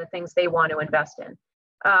invest in the things they want to invest in.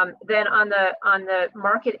 Then on the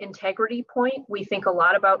market integrity point, we think a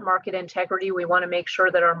lot about market integrity. We want to make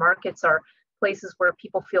sure that our markets are places where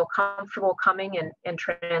people feel comfortable coming and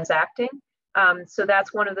transacting. So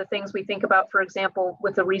that's one of the things we think about, for example,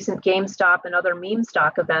 with the recent GameStop and other meme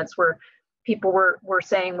stock events where people were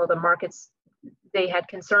saying, well, the markets, they had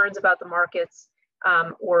concerns about the markets,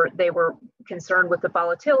 or they were concerned with the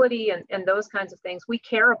volatility and those kinds of things. We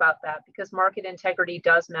care about that because market integrity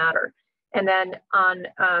does matter. And then on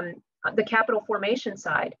the capital formation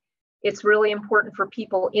side, it's really important for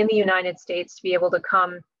people in the United States to be able to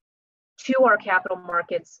come to our capital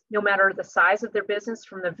markets, no matter the size of their business,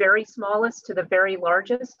 from the very smallest to the very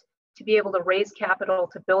largest, to be able to raise capital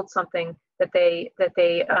to build something that they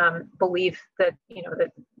believe that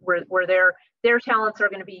that where their talents are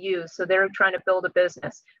going to be used. So they're trying to build a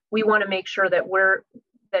business. We want to make sure that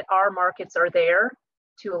our markets are there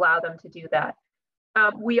to allow them to do that.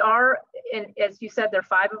 We are, and as you said, there are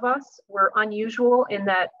 5 of us. We're unusual in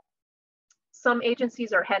that some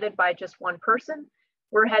agencies are headed by just one person.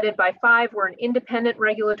 We're headed by five. We're an independent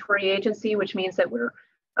regulatory agency, which means that we're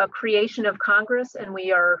a creation of Congress and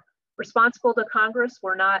we are responsible to Congress.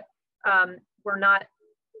 We're not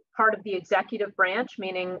part of the executive branch,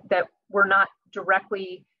 meaning that we're not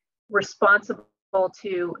directly responsible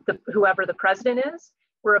to whoever the president is.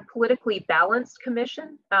 We're a politically balanced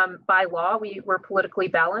commission. By law, we're politically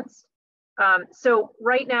balanced. So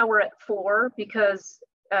right now we're at 4 because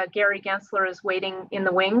Gary Gensler is waiting in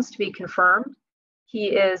the wings to be confirmed. He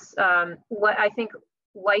is, I think,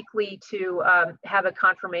 likely to have a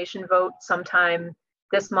confirmation vote sometime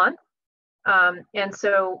this month. And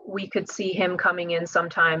so we could see him coming in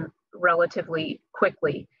sometime relatively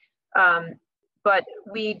quickly. But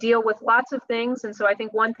we deal with lots of things. And so I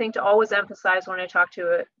think one thing to always emphasize when I talk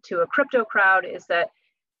to a crypto crowd is that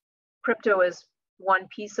crypto is one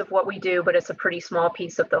piece of what we do, but it's a pretty small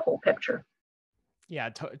piece of the whole picture. Yeah,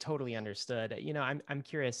 totally understood. You know, I'm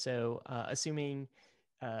curious. So assuming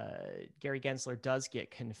Gary Gensler does get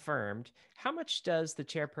confirmed, how much does the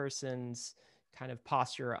chairperson's kind of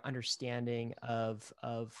posture or understanding of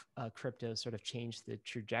crypto sort of change the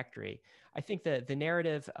trajectory? I think that the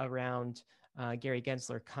narrative around Gary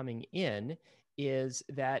Gensler coming in is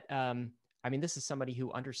that, I mean, this is somebody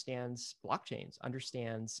who understands blockchains,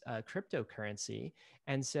 understands cryptocurrency.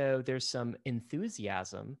 And so there's some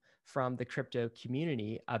enthusiasm from the crypto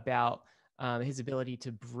community about his ability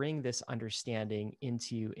to bring this understanding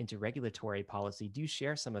into regulatory policy. Do you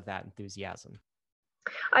share some of that enthusiasm?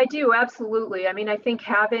 I do, absolutely. I mean, I think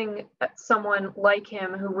having someone like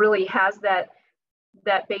him who really has that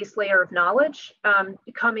base layer of knowledge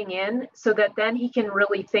coming in, so that then he can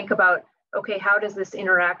really think about, okay, how does this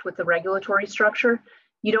interact with the regulatory structure?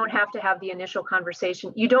 You don't have to have the initial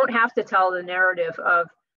conversation. You don't have to tell the narrative of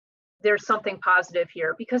there's something positive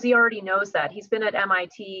here, because he already knows that. He's been at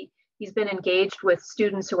MIT. He's been engaged with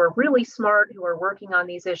students who are really smart, who are working on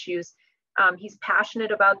these issues. He's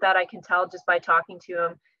passionate about that. I can tell just by talking to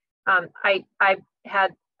him.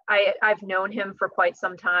 I've known him for quite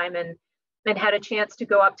some time and had a chance to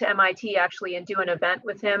go up to MIT actually and do an event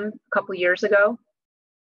with him a couple of years ago.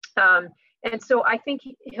 And so I think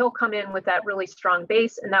he'll come in with that really strong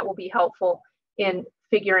base, and that will be helpful in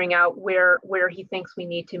figuring out where he thinks we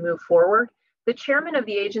need to move forward. The chairman of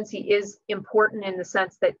the agency is important in the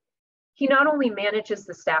sense that he not only manages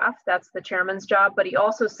the staff, that's the chairman's job, but he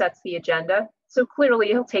also sets the agenda. So clearly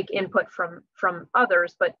he'll take input from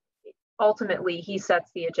others, but ultimately he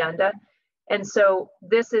sets the agenda. And so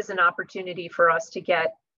this is an opportunity for us to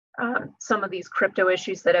get some of these crypto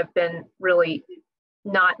issues that have been really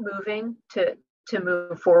not moving to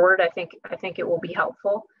move forward. I think it will be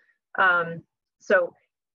helpful. So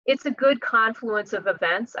it's a good confluence of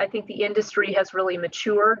events. I think the industry has really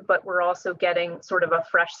matured, but we're also getting sort of a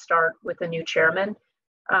fresh start with a new chairman.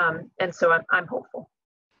 And so I'm hopeful.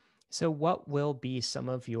 So what will be some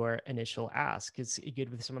of your initial ask? It's good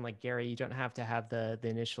with someone like Gary, you don't have to have the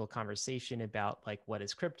initial conversation about like, what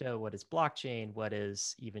is crypto, what is blockchain, what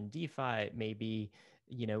is even DeFi. Maybe,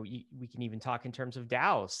 you know, we can even talk in terms of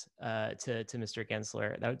DAOs to Mr.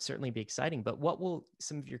 Gensler. That would certainly be exciting. But what will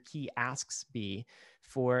some of your key asks be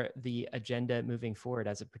for the agenda moving forward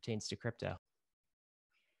as it pertains to crypto?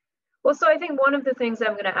 Well, so I think one of the things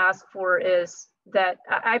I'm going to ask for is that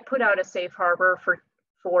I put out a safe harbor for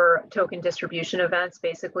token distribution events,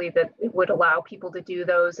 basically that it would allow people to do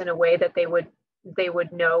those in a way that they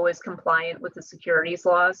would know is compliant with the securities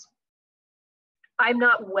laws. I'm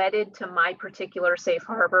not wedded to my particular safe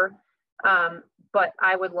harbor, but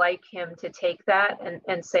I would like him to take that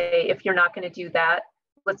and say, if you're not going to do that,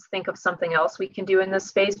 let's think of something else we can do in this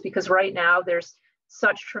space, because right now there's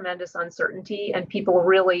such tremendous uncertainty and people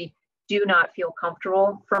really do not feel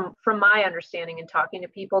comfortable. From my understanding and talking to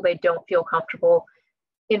people, they don't feel comfortable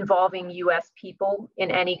involving US people in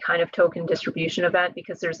any kind of token distribution event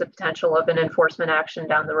because there's a potential of an enforcement action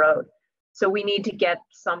down the road. So we need to get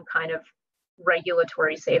some kind of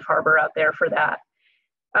regulatory safe harbor out there for that.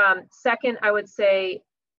 Second, I would say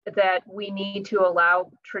that we need to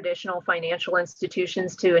allow traditional financial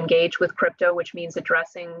institutions to engage with crypto, which means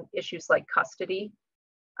addressing issues like custody,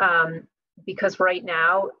 because right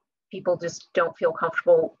now people just don't feel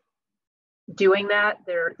comfortable doing that.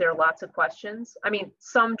 There are lots of questions. I mean,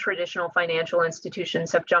 some traditional financial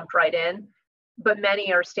institutions have jumped right in, but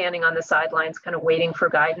many are standing on the sidelines kind of waiting for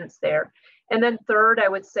guidance there. And then third, I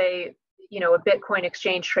would say, you know, a Bitcoin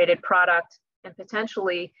exchange traded product and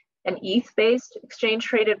potentially an ETH-based exchange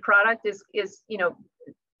traded product is, you know,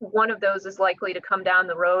 one of those is likely to come down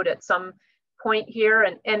the road at some point here.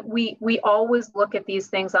 And we always look at these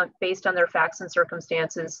things based on their facts and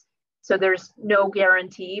circumstances. So there's no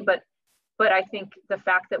guarantee, but But I think the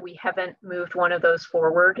fact that we haven't moved one of those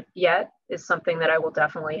forward yet is something that I will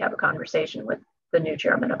definitely have a conversation with the new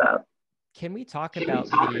chairman about. Can we talk about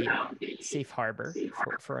the safe harbor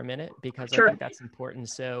for a minute? Because Sure. I think that's important.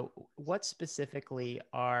 So what specifically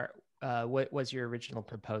what was your original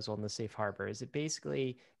proposal in the safe harbor? Is it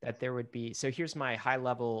basically that there would be, so here's my high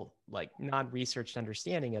level, like non-researched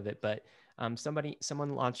understanding of it, but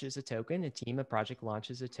someone launches a token, a project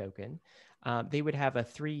launches a token. They would have a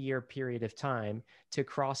 3-year period of time to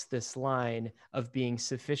cross this line of being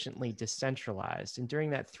sufficiently decentralized. And during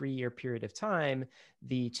that 3-year period of time,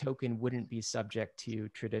 the token wouldn't be subject to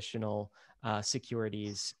traditional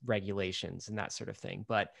securities regulations and that sort of thing.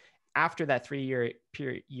 But after that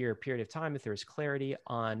 3-year period of time, if there's clarity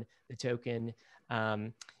on the token,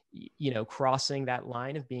 crossing that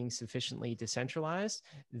line of being sufficiently decentralized,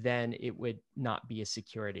 then it would not be a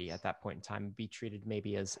security at that point in time. It'd be treated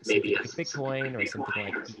maybe as something like Bitcoin or something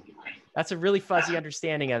like that. That's a really fuzzy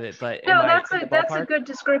understanding of it, but no, that's a good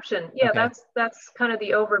description. Yeah, okay. That's kind of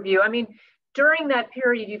the overview. I mean, during that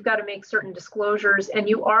period, you've got to make certain disclosures, and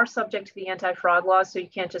you are subject to the anti-fraud laws, so you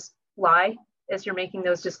can't just lie as you're making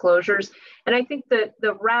those disclosures. And I think that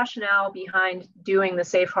the rationale behind doing the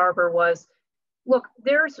safe harbor was, look,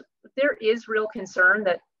 there is real concern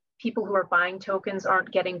that people who are buying tokens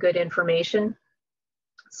aren't getting good information.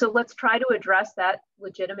 So let's try to address that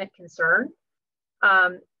legitimate concern.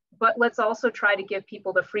 But let's also try to give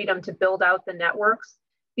people the freedom to build out the networks,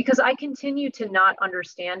 because I continue to not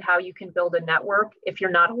understand how you can build a network if you're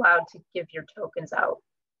not allowed to give your tokens out.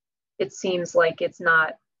 It seems like it's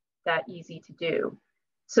not that easy to do.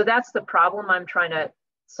 So that's the problem I'm trying to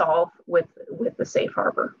solve with the safe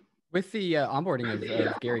harbor. With the onboarding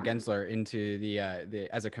of Gary Gensler into the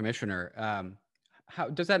as a commissioner,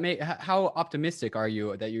 how optimistic are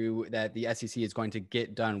you that the SEC is going to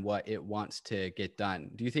get done what it wants to get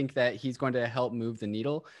done? Do you think that he's going to help move the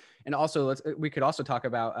needle? And also, we could also talk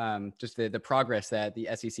about just the progress that the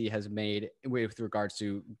SEC has made with regards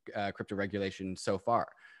to crypto regulation so far.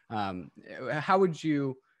 How would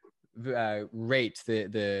you rate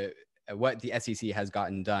what the SEC has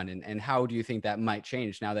gotten done, and how do you think that might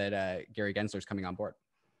change now that Gary Gensler is coming on board?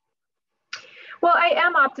 Well, I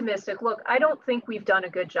am optimistic. Look, I don't think we've done a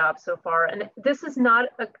good job so far, and this is not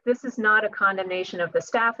a condemnation of the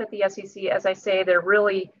staff at the SEC. As I say, they're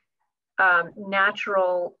really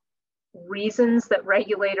natural reasons that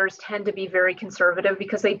regulators tend to be very conservative,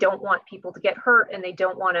 because they don't want people to get hurt and they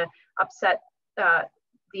don't want to upset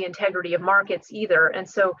the integrity of markets either. And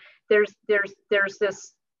so there's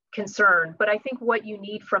this concern. But I think what you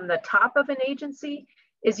need from the top of an agency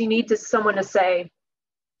is you need someone to say,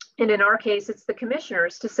 and in our case, it's the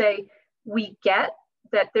commissioners, to say, we get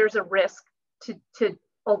that there's a risk to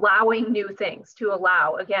allowing new things, to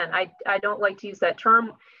allow. Again, I don't like to use that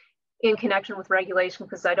term in connection with regulation,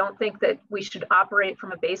 because I don't think that we should operate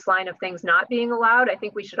from a baseline of things not being allowed. I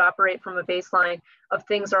think we should operate from a baseline of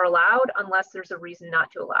things are allowed unless there's a reason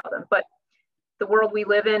not to allow them. But the world we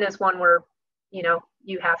live in is one where,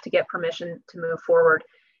 you have to get permission to move forward.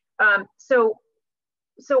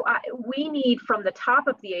 We need from the top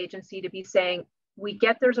of the agency to be saying, we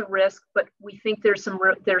get there's a risk, but we think there's some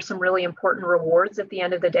really important rewards at the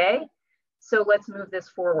end of the day. So let's move this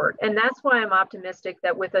forward. And that's why I'm optimistic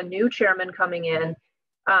that with a new chairman coming in,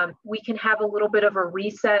 we can have a little bit of a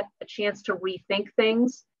reset, a chance to rethink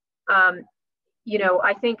things.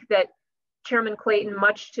 I think that Chairman Clayton,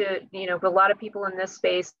 much to, a lot of people in this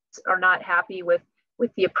space are not happy with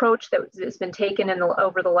the approach that has been taken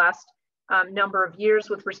over the last number of years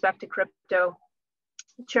with respect to crypto.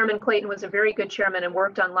 Chairman Clayton was a very good chairman and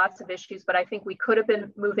worked on lots of issues, but I think we could have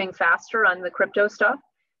been moving faster on the crypto stuff.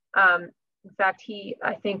 In fact,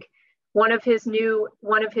 I think one of his new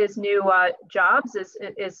jobs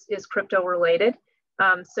is crypto related.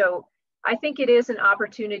 So I think it is an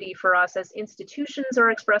opportunity for us as institutions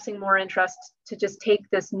are expressing more interest to just take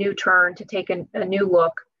this new turn, to take a new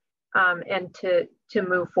look, and to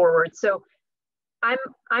move forward. So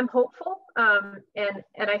I'm hopeful, and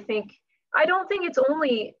I don't think it's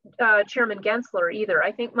only Chairman Gensler either.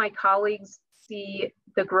 I think my colleagues see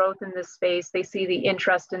the growth in this space. They see the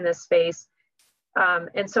interest in this space.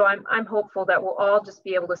 And so I'm hopeful that we'll all just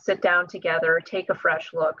be able to sit down together, take a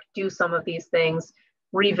fresh look, do some of these things,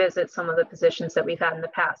 revisit some of the positions that we've had in the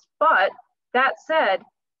past. But that said,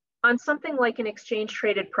 on something like an exchange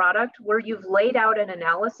traded product where you've laid out an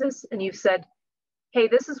analysis and you've said, hey,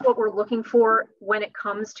 this is what we're looking for when it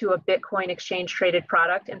comes to a Bitcoin exchange traded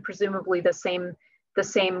product, and presumably the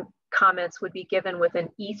same comments would be given with an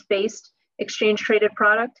ETH based exchange traded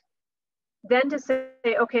product. then to say,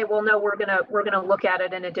 okay, well, no, we're gonna look at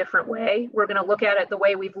it in a different way. We're gonna look at it the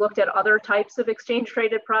way we've looked at other types of exchange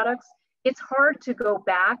traded products. It's hard to go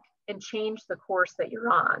back and change the course that you're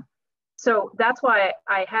on. So that's why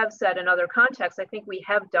I have said in other contexts, I think we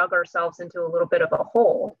have dug ourselves into a little bit of a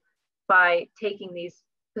hole by taking these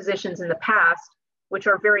positions in the past, which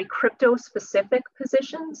are very crypto specific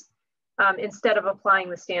positions, instead of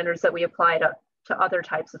applying the standards that we apply to other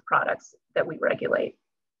types of products that we regulate.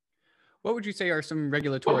 What would you say are some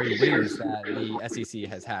regulatory wins that the SEC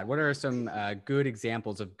has had? What are some good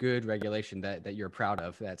examples of good regulation that you're proud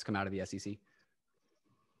of that's come out of the SEC?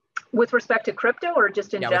 With respect to crypto or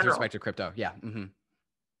just in general? With respect to crypto, yeah. Mm-hmm.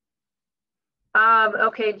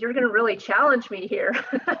 Okay, you're going to really challenge me here.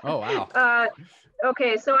 Oh, wow.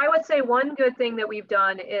 Okay, so I would say one good thing that we've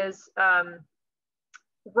done is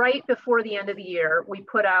right before the end of the year, we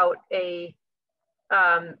put out it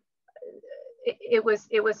was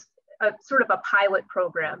a sort of a pilot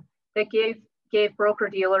program that gave broker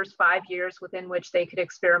dealers 5 years within which they could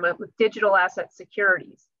experiment with digital asset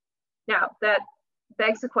securities. Now, that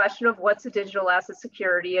begs the question of what's a digital asset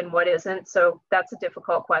security and what isn't. So that's a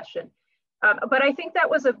difficult question. But I think that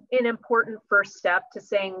was an important first step to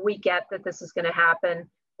saying we get that this is going to happen.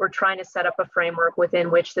 We're trying to set up a framework within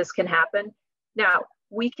which this can happen. Now,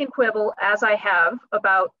 we can quibble, as I have,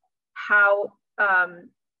 about how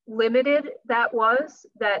limited that was.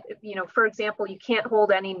 That, you know, for example, you can't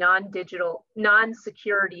hold any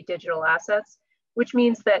non-security digital assets, which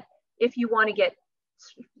means that if you want to get,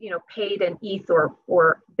 you know, paid in ETH or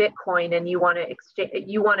Bitcoin, and you want to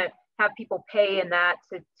have people pay in that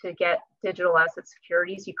to get digital asset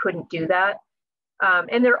securities, you couldn't do that.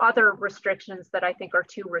 And there are other restrictions that I think are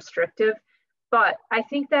too restrictive, but I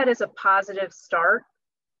think that is a positive start.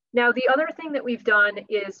 Now, the other thing that we've done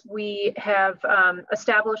is we have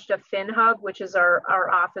established a FinHub, which is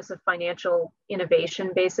our Office of Financial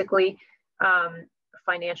Innovation, basically,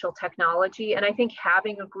 financial technology. And I think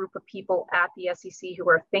having a group of people at the SEC who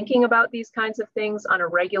are thinking about these kinds of things on a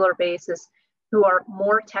regular basis, who are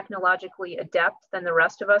more technologically adept than the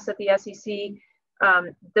rest of us at the SEC,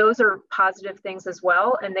 those are positive things as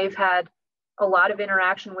well. And they've had a lot of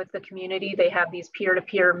interaction with the community. They have these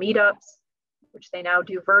peer-to-peer meetups, which they now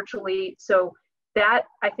do virtually. So that,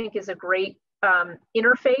 I think, is a great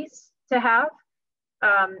interface to have.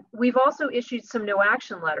 We've also issued some no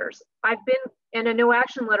action letters. And a no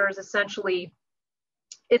action letter is essentially,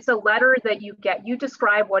 it's a letter that you get, you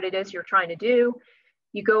describe what it is you're trying to do.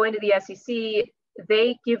 You go into the SEC,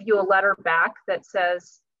 they give you a letter back that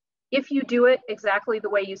says, if you do it exactly the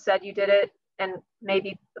way you said you did it, and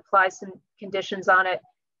maybe apply some conditions on it,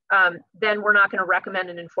 then we're not going to recommend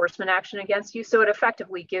an enforcement action against you. So it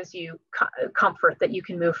effectively gives you comfort that you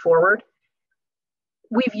can move forward.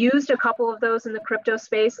 We've used a couple of those in the crypto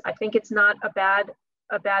space. I think it's not a bad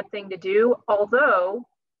thing to do, although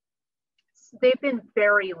they've been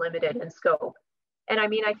very limited in scope. And I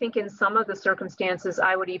mean, I think in some of the circumstances,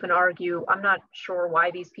 I would even argue, I'm not sure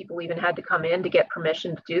why these people even had to come in to get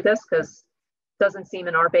permission to do this, because it doesn't seem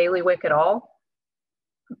in our bailiwick at all.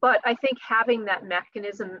 But I think having that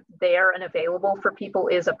mechanism there and available for people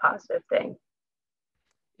is a positive thing.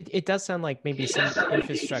 It does sound like maybe some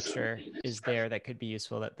infrastructure is there that could be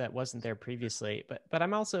useful that wasn't there previously. But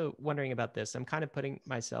I'm also wondering about this. I'm kind of putting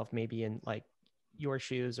myself maybe in like your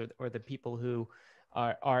shoes, or the people who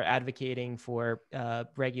are advocating for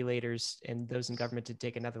regulators and those in government to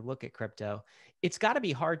take another look at crypto. It's got to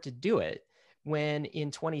be hard to do it when in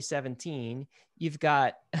 2017 you've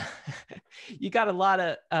got a lot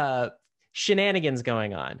of shenanigans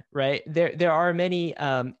going on, right? There are many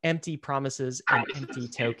empty promises and empty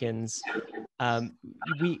tokens.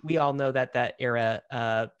 We all know that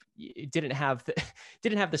era didn't have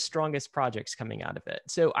the strongest projects coming out of it.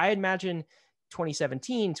 So I imagine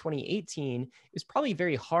 2017, 2018 is probably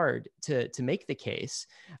very hard to make the case,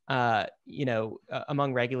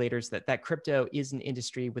 among regulators that crypto is an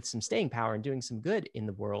industry with some staying power and doing some good in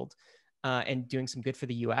the world, and doing some good for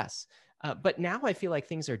the US. But now I feel like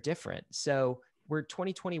things are different. So we're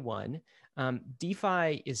 2021.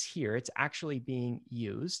 DeFi is here. It's actually being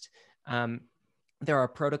used. There are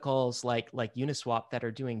protocols like Uniswap that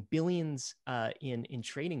are doing billions in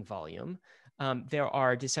trading volume. There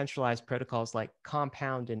are decentralized protocols like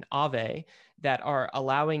Compound and Aave that are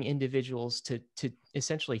allowing individuals to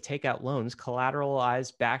essentially take out loans,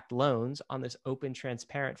 collateralized backed loans on this open,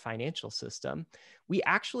 transparent financial system. We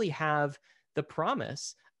actually have the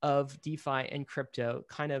promise of DeFi and crypto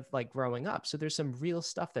kind of like growing up. So there's some real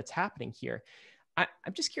stuff that's happening here. I'm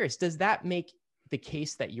just curious, does that make the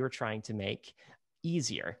case that you're trying to make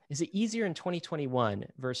easier? Is it easier in 2021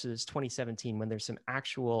 versus 2017 when there's some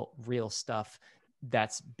actual real stuff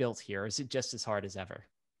that's built here? Or is it just as hard as ever?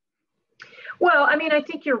 Well, I mean, I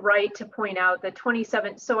think you're right to point out that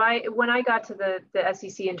 27. So when I got to the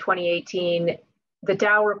SEC in 2018, the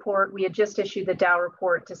Dow report, we had just issued the Dow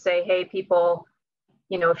report to say, hey, people,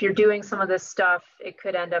 you know, if you're doing some of this stuff, it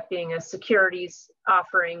could end up being a securities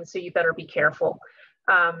offering, so you better be careful.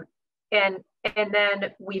 And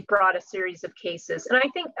then we brought a series of cases. And I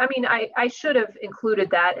think, I mean, I should have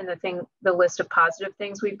included that in the list of positive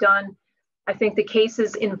things we've done. I think the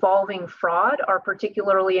cases involving fraud are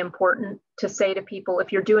particularly important to say to people,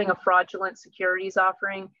 if you're doing a fraudulent securities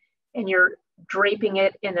offering and you're draping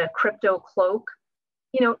it in a crypto cloak,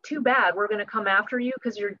 you know, too bad, we're going to come after you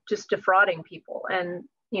because you're just defrauding people. And,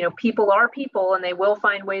 you know, people are people and they will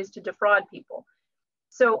find ways to defraud people.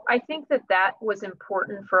 So I think that was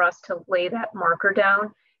important for us to lay that marker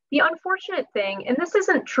down. The unfortunate thing, and this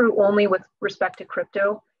isn't true only with respect to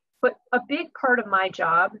crypto, but a big part of my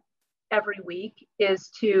job every week is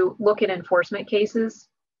to look at enforcement cases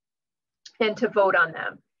and to vote on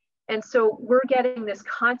them. And so we're getting this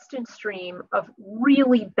constant stream of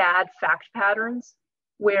really bad fact patterns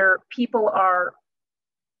where people are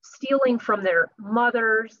stealing from their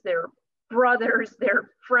mothers, their brothers, their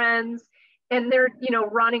friends, and they're, you know,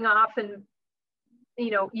 running off and,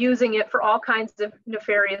 you know, using it for all kinds of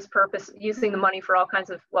nefarious purpose, using the money for all kinds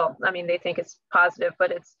of, well, I mean, they think it's positive,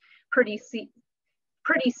 but it's pretty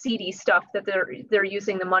seedy stuff that they're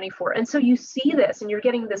using the money for. And so you see this and you're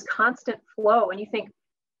getting this constant flow and you think,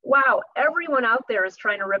 wow, everyone out there is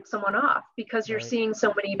trying to rip someone off because you're seeing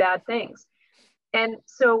so many bad things. And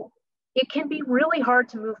so it can be really hard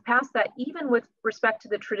to move past that, even with respect to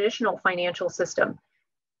the traditional financial system.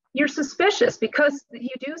 You're suspicious because you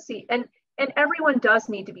do see, and everyone does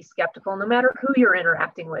need to be skeptical, no matter who you're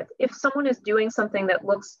interacting with. If someone is doing something that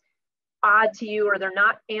looks odd to you or they're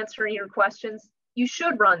not answering your questions, you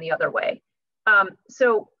should run the other way.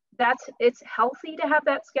 So it's healthy to have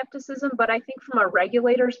that skepticism, but I think from a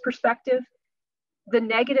regulator's perspective, the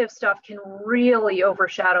negative stuff can really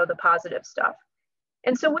overshadow the positive stuff.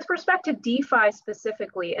 And so with respect to DeFi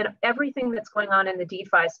specifically and everything that's going on in the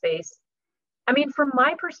DeFi space, I mean, from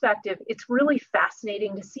my perspective, it's really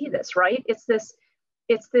fascinating to see this, right? It's this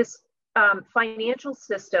financial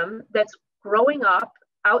system that's growing up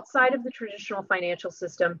outside of the traditional financial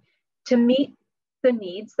system to meet the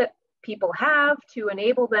needs that people have, to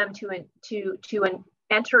enable them to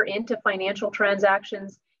enter into financial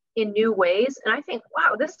transactions in new ways. And I think,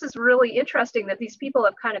 wow, this is really interesting that these people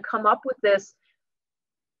have kind of come up with this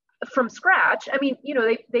from scratch. I mean, you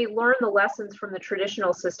know, they learn the lessons from the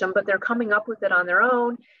traditional system, but they're coming up with it on their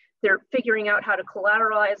own. They're figuring out how to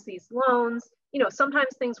collateralize these loans. You know, sometimes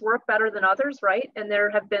things work better than others, right? And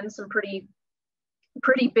there have been some pretty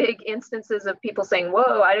big instances of people saying,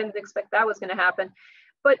 whoa, I didn't expect that was going to happen.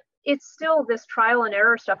 But it's still this trial and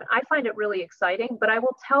error stuff. And I find it really exciting, but I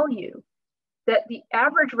will tell you that the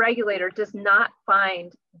average regulator does not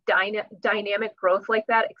find dynamic growth like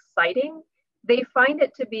that exciting. They find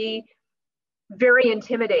it to be very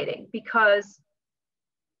intimidating because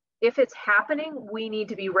if it's happening, we need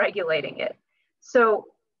to be regulating it. So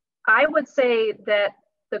I would say that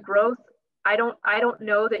the growth, I don't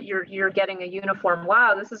know that you're getting a uniform,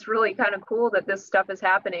 wow, this is really kind of cool that this stuff is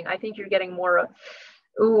happening. I think you're getting more of,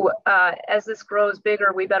 as this grows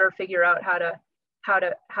bigger, we better figure out how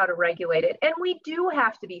to regulate it. And we do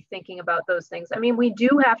have to be thinking about those things. I mean, we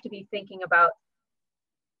do have to be thinking about,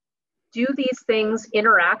 do these things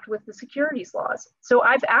interact with the securities laws? So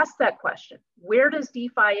I've asked that question. Where does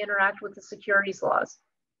DeFi interact with the securities laws?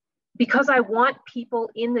 Because I want people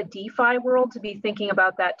in the DeFi world to be thinking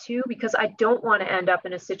about that too, because I don't want to end up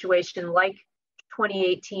in a situation like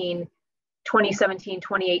 2017,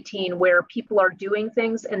 2018, where people are doing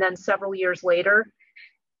things and then several years later,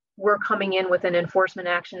 we're coming in with an enforcement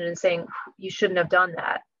action and saying, you shouldn't have done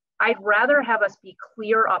that. I'd rather have us be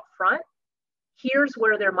clear up front. Here's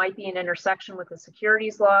where there might be an intersection with the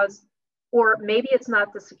securities laws, or maybe it's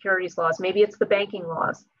not the securities laws, maybe it's the banking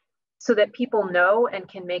laws, so that people know and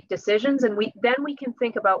can make decisions. And then we can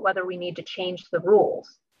think about whether we need to change the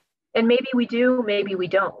rules. And maybe we do, maybe we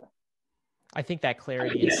don't. I think that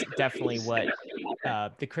clarity is definitely what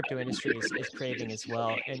the crypto industry is craving as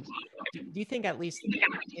well. And do you think, at least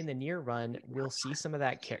in the near run, we'll see some of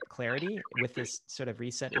that clarity with this sort of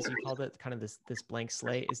reset, as you called it, kind of this blank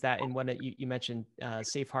slate? Is that in one that you mentioned,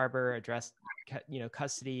 safe harbor, addressed,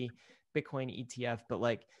 custody, Bitcoin ETF, but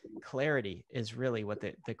like clarity is really what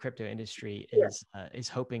the crypto industry is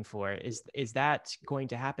hoping for. Is that going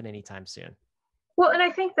to happen anytime soon? Well, and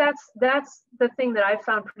I think that's the thing that I've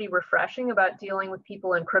found pretty refreshing about dealing with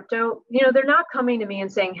people in crypto. You know, they're not coming to me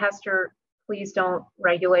and saying, Hester, please don't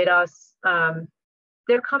regulate us.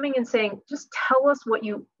 They're coming and saying, just tell us what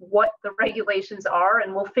the regulations are,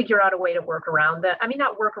 and we'll figure out a way to work around that. I mean,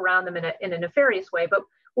 not work around them in a nefarious way, but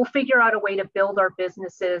we'll figure out a way to build our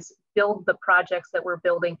businesses, build the projects that we're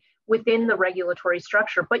building within the regulatory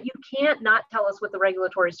structure. But you can't not tell us what the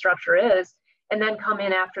regulatory structure is and then come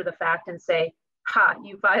in after the fact and say, ha,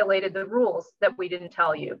 you violated the rules that we didn't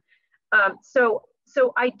tell you. So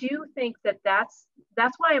I do think that's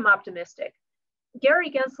why I'm optimistic. Gary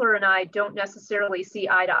Gensler and I don't necessarily see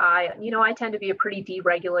eye to eye. You know, I tend to be a pretty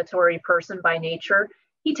deregulatory person by nature.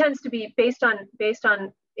 He tends to be, based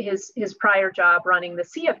on his prior job running the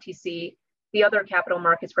CFTC, the other capital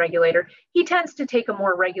markets regulator, he tends to take a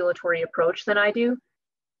more regulatory approach than I do.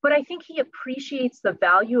 But I think he appreciates the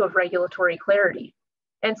value of regulatory clarity.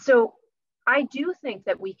 And so I do think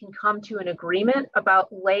that we can come to an agreement about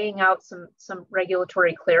laying out some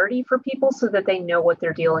regulatory clarity for people so that they know what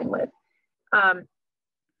they're dealing with.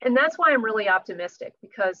 And that's why I'm really optimistic,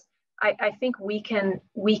 because I think we can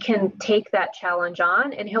take that challenge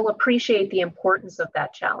on, and he'll appreciate the importance of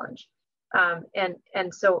that challenge.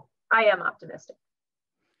 And so I am optimistic.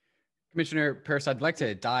 Commissioner Peirce, I'd like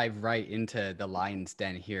to dive right into the lion's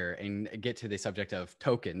den here and get to the subject of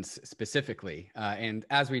tokens specifically. And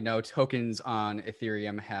as we know, tokens on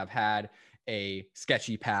Ethereum have had a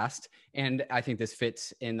sketchy past. And I think this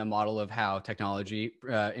fits in the model of how technology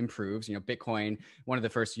improves. You know, Bitcoin, one of the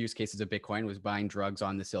first use cases of Bitcoin was buying drugs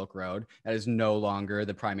on the Silk Road. That is no longer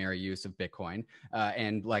the primary use of Bitcoin.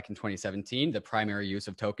 And like in 2017, the primary use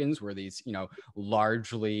of tokens were these, you know,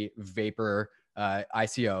 largely vapor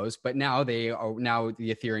ICOs, but now the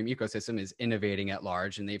Ethereum ecosystem is innovating at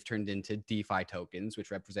large, and they've turned into DeFi tokens, which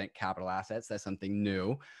represent capital assets. That's something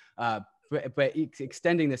new. But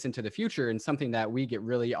extending this into the future, and something that we get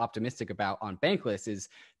really optimistic about on Bankless, is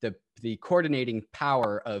the coordinating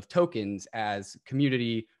power of tokens as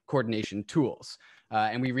community coordination tools.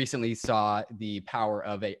 And we recently saw the power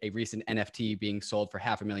of a recent NFT being sold for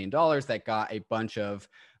 $500,000 that got a bunch of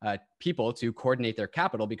people to coordinate their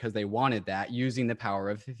capital because they wanted that, using the power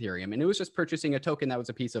of Ethereum. And it was just purchasing a token that was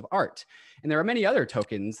a piece of art. And there are many other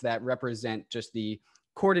tokens that represent just the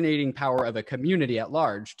coordinating power of a community at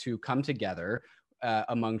large to come together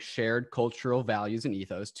among shared cultural values and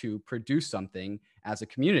ethos to produce something as a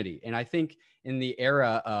community. And I think in the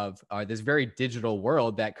era of this very digital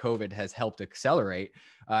world that COVID has helped accelerate,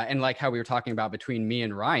 and like how we were talking about between me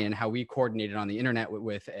and Ryan, how we coordinated on the internet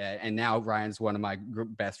with and now Ryan's one of my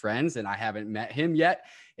best friends, and I haven't met him yet.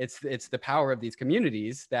 It's the power of these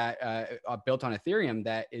communities that are built on Ethereum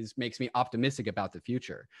that makes me optimistic about the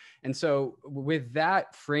future. And so with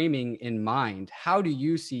that framing in mind, how do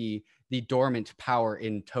you see the dormant power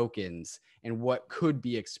in tokens and what could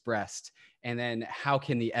be expressed? And then how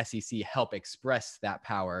can the SEC help express that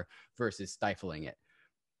power versus stifling it?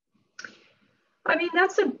 I mean,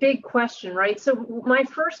 that's a big question, right? So my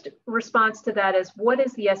first response to that is, what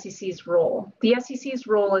is the SEC's role? The SEC's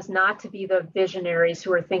role is not to be the visionaries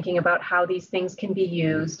who are thinking about how these things can be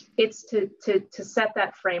used. It's to set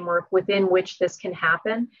that framework within which this can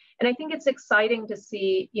happen. And I think it's exciting to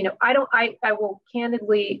see, you know, I will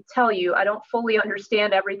candidly tell you, I don't fully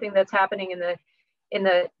understand everything that's happening in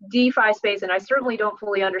the DeFi space, and I certainly don't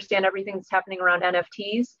fully understand everything that's happening around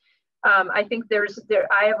NFTs. I think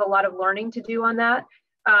I have a lot of learning to do on that.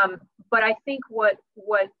 But I think what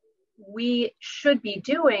we should be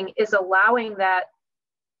doing is allowing that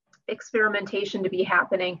experimentation to be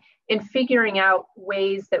happening and figuring out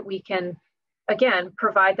ways that we can, again,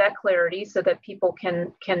 provide that clarity so that people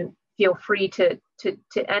can feel free to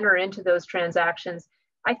enter into those transactions.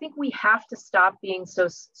 I think we have to stop being so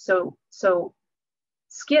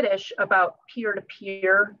skittish about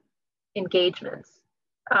peer-to-peer engagements.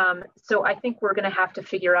 So I think we're going to have to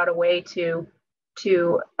figure out a way to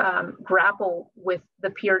grapple with the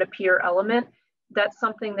peer-to-peer element. That's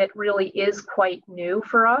something that really is quite new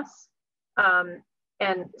for us. And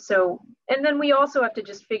then we also have to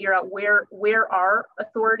just figure out where our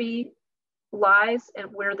authority lies and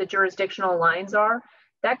where the jurisdictional lines are.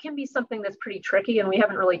 That can be something that's pretty tricky, and we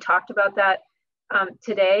haven't really talked about that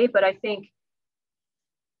today, but I think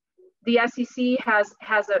the SEC has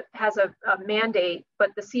a mandate, but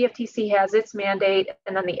the CFTC has its mandate,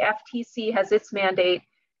 and then the FTC has its mandate.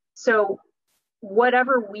 So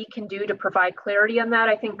whatever we can do to provide clarity on that,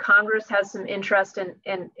 I think Congress has some interest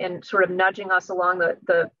in sort of nudging us along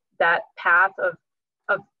that path of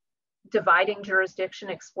dividing jurisdiction,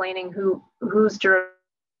 explaining whose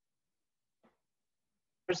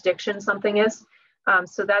jurisdiction something is.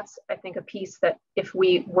 So that's, I think, a piece that if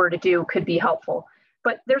we were to do could be helpful.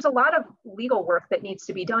 But there's a lot of legal work that needs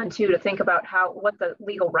to be done too, to think about what the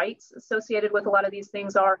legal rights associated with a lot of these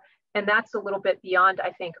things are. And that's a little bit beyond,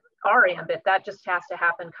 I think, our ambit. That just has to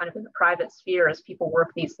happen kind of in the private sphere as people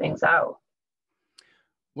work these things out.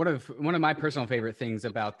 One of my personal favorite things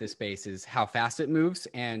about this space is how fast it moves,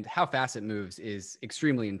 and how fast it moves is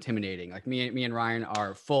extremely intimidating. Like me and Ryan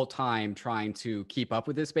are full time trying to keep up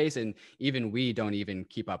with this space, and even we don't even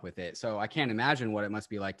keep up with it. So I can't imagine what it must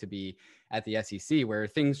be like to be at the SEC, where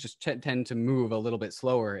things just tend to move a little bit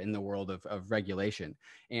slower in the world of regulation.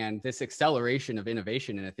 And this acceleration of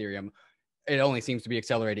innovation in Ethereum, it only seems to be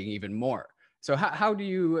accelerating even more. So how do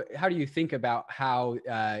you think about how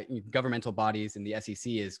governmental bodies and the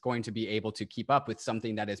SEC is going to be able to keep up with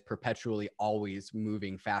something that is perpetually always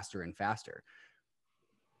moving faster and faster?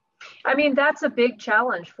 I mean, that's a big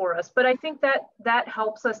challenge for us, but I think that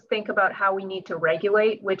helps us think about how we need to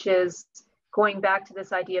regulate, which is going back to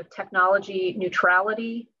this idea of technology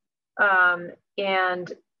neutrality,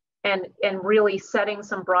 and really setting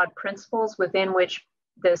some broad principles within which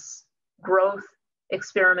this growth,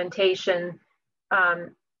 experimentation,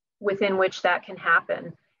 within which that can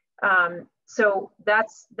happen. So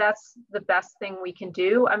that's the best thing we can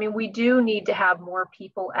do. I mean, we do need to have more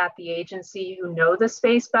people at the agency who know the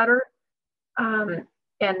space better. And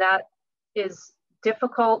that is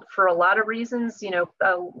difficult for a lot of reasons. You know,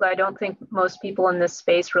 I don't think most people in this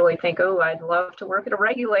space really think, oh, I'd love to work at a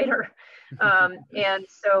regulator. And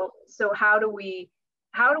so how do we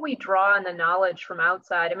draw on the knowledge from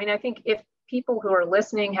outside? I mean, I think if people who are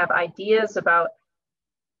listening have ideas about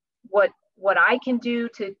what I can do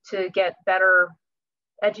to get better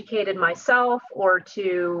educated myself, or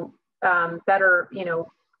to better, you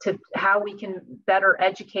know, to how we can better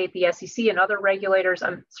educate the SEC and other regulators,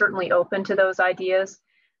 I'm certainly open to those ideas.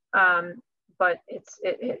 But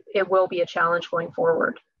it will be a challenge going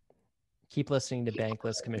forward. Keep listening to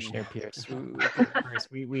Bankless, Commissioner Peirce.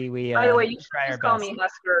 We By the way, you should just call me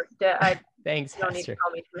Hester. Thanks, you don't need to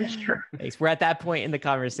call me Commissioner. Thanks. We're at that point in the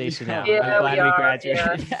conversation now. Yeah, I'm glad we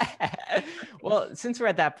graduated. Yeah. Well, since we're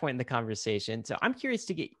at that point in the conversation, so I'm curious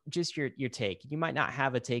to get just your take. You might not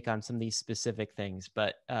have a take on some of these specific things,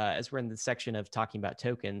 but as we're in the section of talking about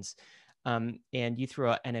tokens, and you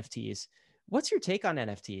throw out NFTs, what's your take on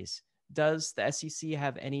NFTs? Does the SEC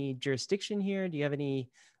have any jurisdiction here? Do you have any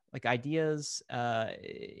ideas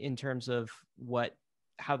in terms of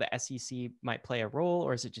how the SEC might play a role,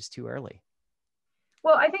 or is it just too early?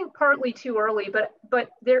 Well, I think partly too early, but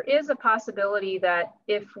there is a possibility that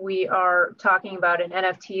if we are talking about an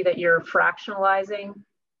NFT that you're fractionalizing,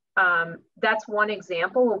 that's one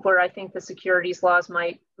example of where I think the securities laws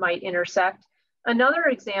might intersect. Another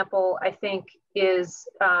example, I think, is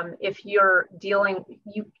if you're dealing,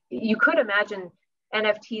 you could imagine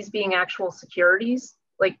NFTs being actual securities.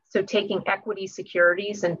 So taking equity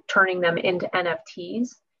securities and turning them into NFTs.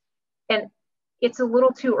 And it's a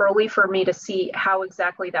little too early for me to see how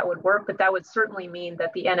exactly that would work, but that would certainly mean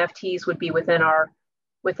that the NFTs would be within our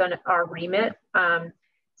remit.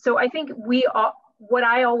 So I think what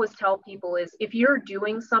I always tell people is, if you're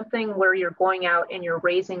doing something where you're going out and you're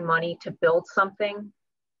raising money to build something,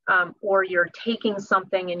 or you're taking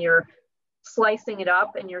something and you're slicing it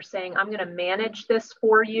up and you're saying, I'm going to manage this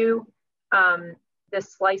for you,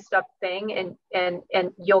 this sliced up thing, and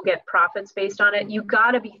you'll get profits based on it. You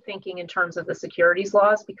got to be thinking in terms of the securities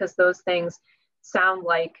laws, because those things sound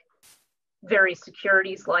like very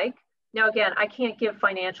securities-like. Now, again, I can't give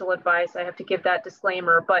financial advice. I have to give that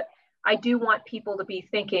disclaimer, but I do want people to be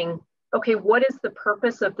thinking, okay, what is the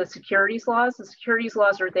purpose of the securities laws? The securities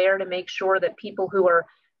laws are there to make sure that people who are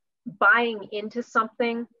buying into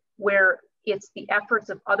something where it's the efforts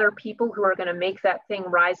of other people who are going to make that thing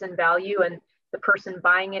rise in value, and the person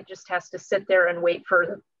buying it just has to sit there and wait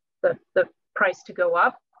for the price to go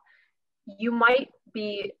up. You might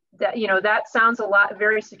be that, that sounds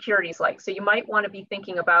very securities like. So you might want to be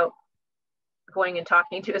thinking about going and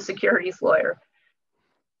talking to a securities lawyer.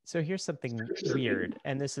 So here's something weird.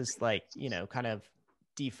 And this is kind of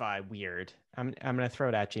DeFi weird. I'm going to throw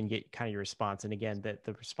it at you and get kind of your response. And again,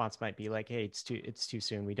 the response might be like, hey, it's too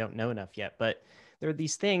soon. We don't know enough yet. But there are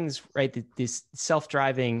these things, right? This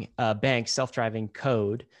self-driving bank, self-driving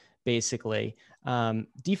code, basically,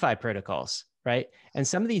 DeFi protocols, right? And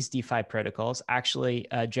some of these DeFi protocols actually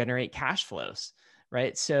generate cash flows,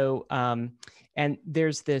 right? So, and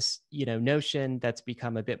there's this, notion that's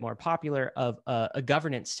become a bit more popular of a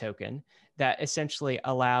governance token that essentially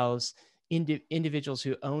allows individuals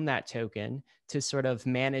who own that token to sort of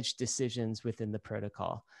manage decisions within the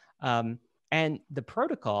protocol. And the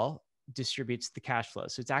protocol distributes the cash flow.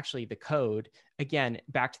 So it's actually the code. Again,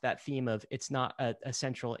 back to that theme of it's not a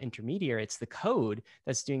central intermediary, it's the code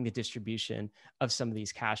that's doing the distribution of some of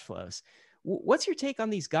these cash flows. What's your take on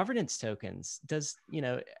these governance tokens? Does,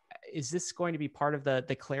 is this going to be part of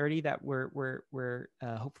the clarity that we're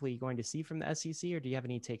hopefully going to see from the SEC, or do you have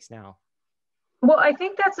any takes now? Well, I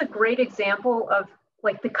think that's a great example of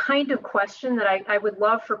like the kind of question that I would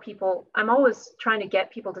love for people. I'm always trying to get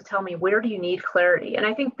people to tell me, where do you need clarity? And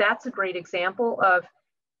I think that's a great example of,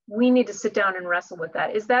 we need to sit down and wrestle with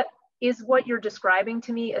that. Is what you're describing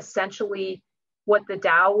to me essentially what the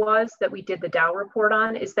DAO was that we did the DAO report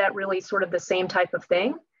on? Is that really sort of the same type of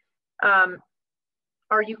thing?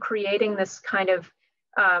 Are you creating this kind of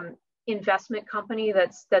investment company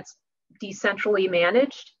that's decentrally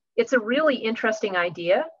managed? It's a really interesting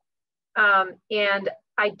idea. And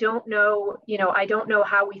I don't know, I don't know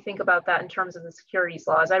how we think about that in terms of the securities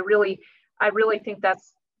laws. I really think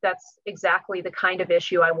that's exactly the kind of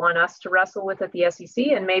issue I want us to wrestle with at the SEC.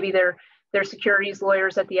 And maybe there are securities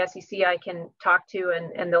lawyers at the SEC I can talk to,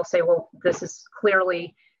 and they'll say, well, this is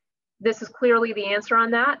clearly the answer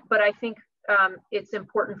on that. But I think it's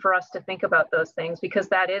important for us to think about those things, because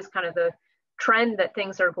that is kind of the trend that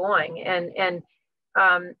things are going. And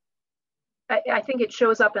I think it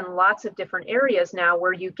shows up in lots of different areas now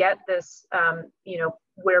where you get this,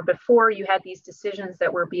 where before you had these decisions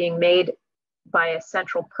that were being made by a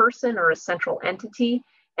central person or a central entity,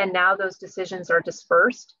 and now those decisions are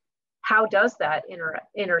dispersed. How does that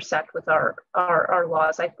intersect with our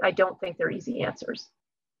laws? I don't think they're easy answers.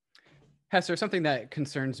 Hester, something that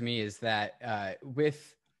concerns me is that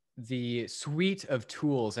with the suite of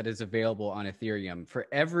tools that is available on Ethereum, for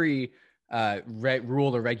every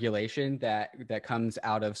rule or regulation that comes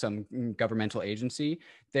out of some governmental agency,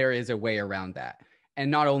 there is a way around that. And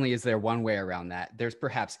not only is there one way around that, there's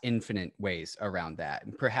perhaps infinite ways around that.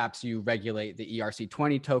 And perhaps you regulate the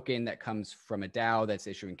ERC20 token that comes from a DAO that's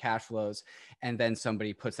issuing cash flows, and then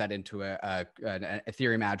somebody puts that into an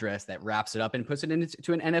Ethereum address that wraps it up and puts it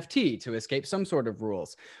into an NFT to escape some sort of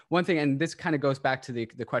rules. One thing, and this kind of goes back to the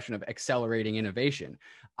question of accelerating innovation.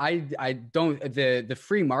 The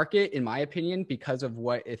free market, in my opinion, because of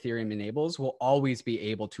what Ethereum enables, will always be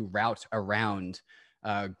able to route around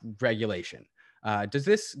regulation. Does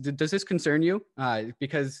this concern you?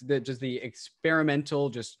 Because does the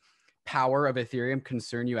experimental power of Ethereum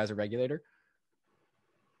concern you as a regulator?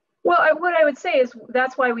 Well, what I would say is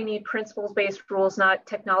that's why we need principles-based rules, not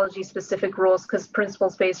technology-specific rules, because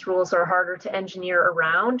principles-based rules are harder to engineer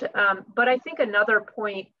around. But I think another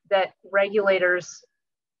point that regulators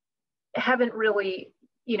haven't really,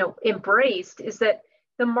 embraced is that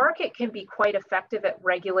the market can be quite effective at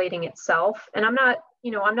regulating itself. And I'm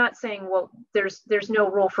not saying, well, there's no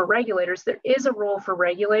role for regulators. There is a role for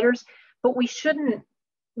regulators, but we should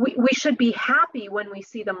be happy when we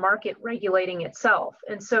see the market regulating itself.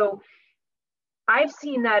 And so I've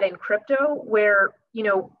seen that in crypto where,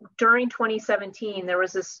 during 2017, there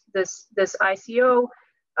was this ICO,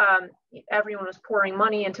 everyone was pouring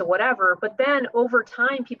money into whatever, but then over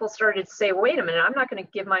time, people started to say, wait a minute, I'm not going to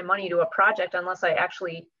give my money to a project unless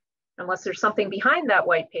there's something behind that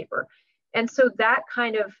white paper. And so that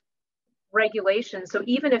kind of regulation, so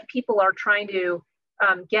even if people are trying to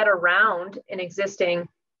get around an existing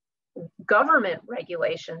government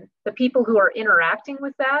regulation, the people who are interacting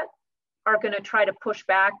with that are going to try to push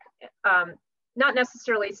back, not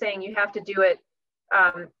necessarily saying you have to do it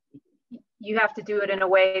in a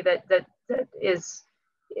way that is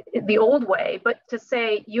the old way, but to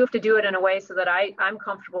say you have to do it in a way so that I'm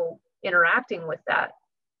comfortable interacting with that.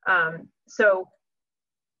 So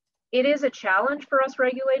it is a challenge for us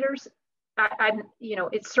regulators.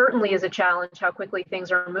 It certainly is a challenge how quickly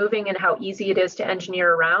things are moving and how easy it is to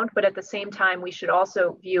engineer around. But at the same time, we should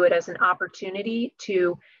also view it as an opportunity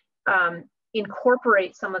to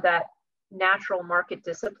incorporate some of that natural market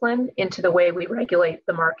discipline into the way we regulate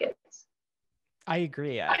the markets. I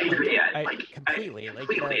agree. I completely.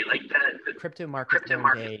 The crypto market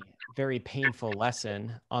learned a very painful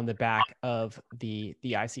lesson on the back of the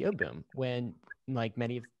ICO boom, when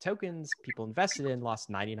many of the tokens people invested in lost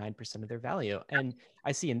 99% of their value. And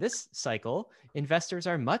I see in this cycle, investors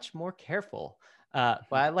are much more careful. Well,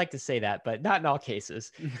 I like to say that, but not in all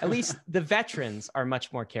cases. At least the veterans are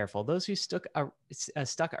much more careful. Those who stuck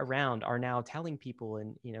around are now telling people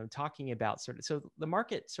and talking about so the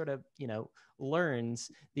market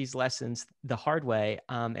learns these lessons the hard way,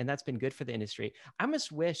 and that's been good for the industry. I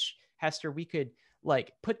almost wish, Hester, we could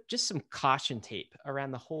put just some caution tape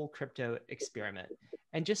around the whole crypto experiment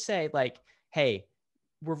and just say hey,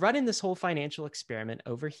 we're running this whole financial experiment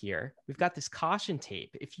over here. We've got this caution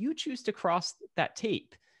tape. If you choose to cross that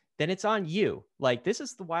tape, then it's on you. Like, this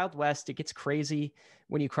is the Wild West. It gets crazy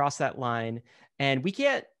when you cross that line, and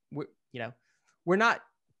we're not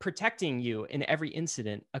protecting you in every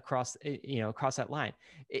incident across that line.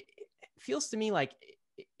 It feels to me like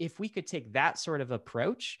if we could take that sort of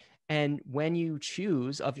approach, and when you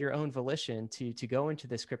choose of your own volition to go into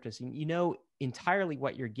this crypto scene, you know entirely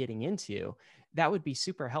what you're getting into, that would be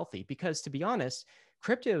super healthy. Because to be honest,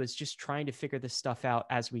 crypto is just trying to figure this stuff out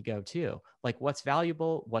as we go too. Like, what's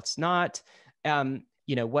valuable, what's not,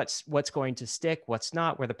 what's going to stick, what's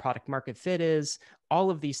not, where the product market fit is, all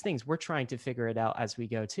of these things, we're trying to figure it out as we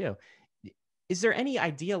go too. Is there any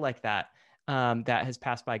idea like that that has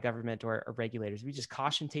passed by government or regulators? We just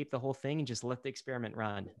caution tape the whole thing and just let the experiment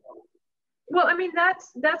run? Well, I mean,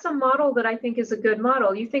 that's a model that I think is a good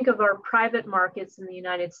model. You think of our private markets in the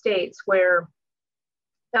United States, where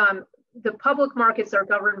the public markets are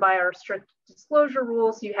governed by our strict disclosure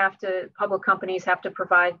rules. Public companies have to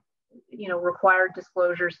provide, required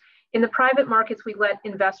disclosures. In the private markets, we let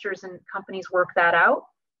investors and companies work that out.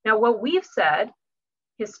 Now, what we've said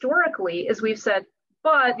historically is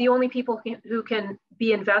but the only people who can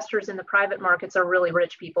be investors in the private markets are really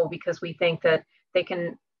rich people, because we think that they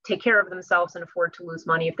can take care of themselves and afford to lose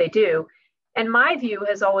money if they do. And my view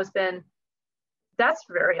has always been, that's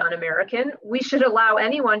very un-American. We should allow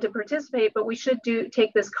anyone to participate, but we should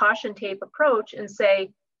take this caution tape approach and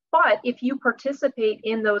say, but if you participate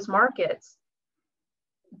in those markets,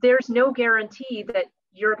 there's no guarantee that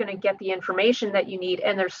you're going to get the information that you need.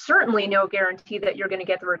 And there's certainly no guarantee that you're going to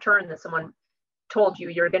get the return that someone told you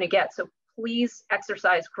you're going to get. So please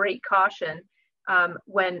exercise great caution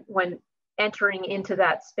when entering into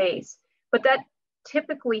that space. But that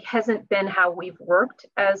typically hasn't been how we've worked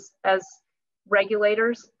as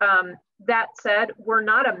regulators. That said, we're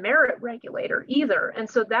not a merit regulator either. And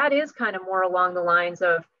so that is kind of more along the lines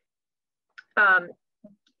of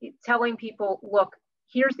telling people, look,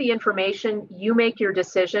 here's the information, you make your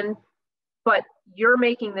decision, but you're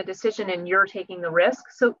making the decision and you're taking the risk.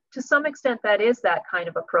 So to some extent, that is that kind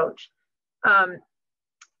of approach.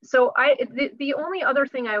 So the only other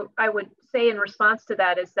thing I would say in response to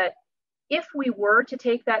that is that if we were to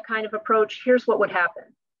take that kind of approach, here's what would happen.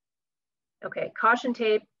 Okay, caution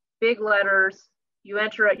tape, big letters, you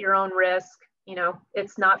enter at your own risk,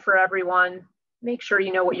 it's not for everyone. Make sure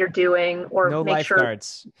you know what you're doing, or no make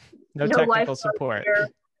lifeguards, no technical support.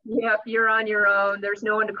 Yep, you're on your own. There's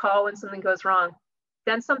no one to call when something goes wrong.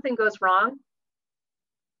 Then something goes wrong.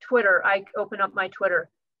 Twitter, I open up my Twitter.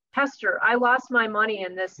 Hester, I lost my money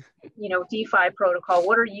in this, DeFi protocol.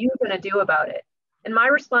 What are you going to do about it? And my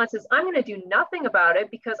response is, I'm going to do nothing about it,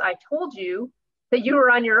 because I told you that you were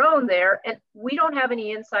on your own there, and we don't have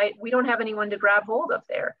any insight. We don't have anyone to grab hold of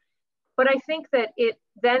there. But I think that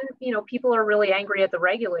people are really angry at the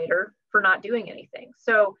regulator for not doing anything.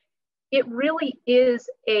 So it really is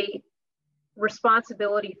a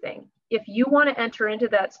responsibility thing. If you want to enter into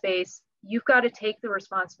that space, you've got to take the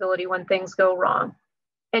responsibility when things go wrong.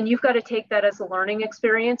 And you've got to take that as a learning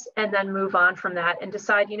experience and then move on from that and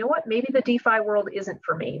decide, you know what, maybe the DeFi world isn't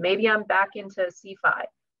for me. Maybe I'm back into CeFi.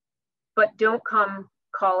 But don't come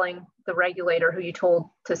calling the regulator who you told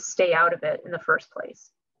to stay out of it in the first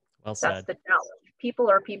place. Well said. That's the challenge. People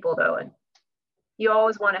are people, though, and you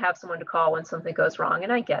always want to have someone to call when something goes wrong,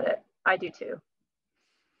 and I get it. I do too.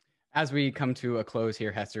 As we come to a close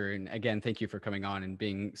here, Hester, and again, thank you for coming on and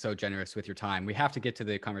being so generous with your time. We have to get to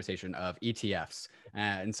the conversation of ETFs.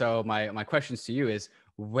 And so my questions to you is,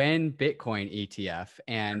 when Bitcoin ETF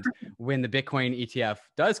and when the Bitcoin ETF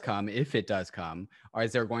does come, if it does come,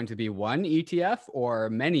 is there going to be one ETF or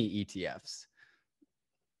many ETFs?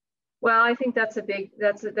 Well, I think that's a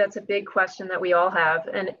big question that we all have.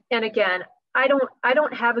 And again, I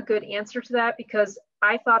don't have a good answer to that, because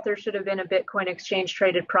I thought there should have been a Bitcoin exchange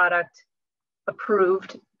traded product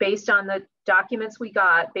approved based on the documents we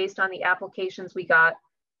got, based on the applications we got.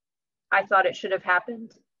 I thought it should have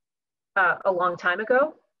happened a long time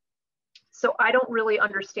ago. So I don't really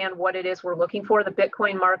understand what it is we're looking for. The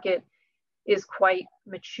Bitcoin market is quite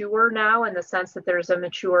mature now, in the sense that there's a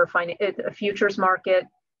mature futures market.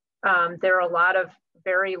 There are a lot of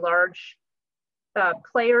very large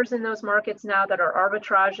players in those markets now that are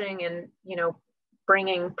arbitraging and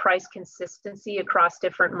bringing price consistency across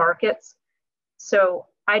different markets. So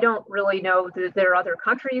I don't really know that there are other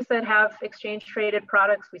countries that have exchange traded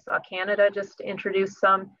products. We saw Canada just introduce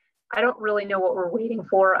some. I don't really know what we're waiting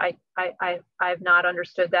for. I've not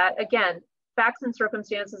understood that. Again, facts and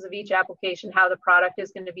circumstances of each application, how the product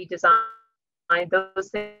is going to be designed, those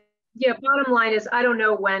things. Yeah, bottom line is, I don't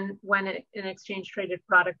know when an exchange traded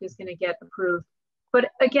product is going to get approved. But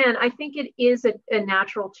again, I think it is a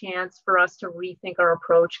natural chance for us to rethink our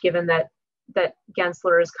approach, given that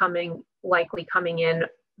Gensler is likely coming in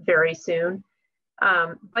very soon.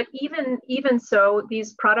 But even so,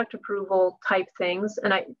 these product approval type things,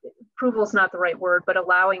 and approval is not the right word, but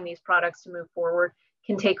allowing these products to move forward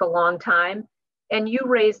can take a long time. And you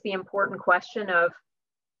raised the important question of,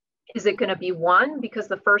 is it going to be one? Because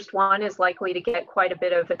the first one is likely to get quite a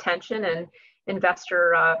bit of attention and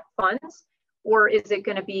investor funds, or is it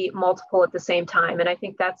going to be multiple at the same time? And I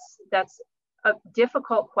think that's a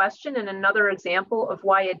difficult question, and another example of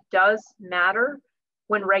why it does matter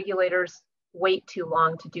when regulators wait too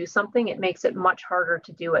long to do something. It makes it much harder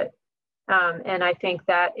to do it. And I think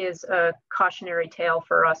that is a cautionary tale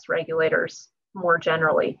for us regulators more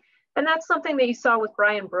generally. And that's something that you saw with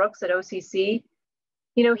Brian Brooks at OCC.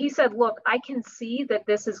 You know, he said, look, I can see that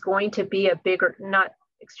this is going to be a bigger, not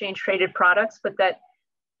exchange traded products, but that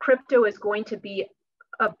crypto is going to be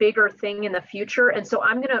a bigger thing in the future. And so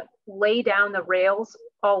I'm going to lay down the rails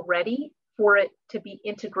already for it to be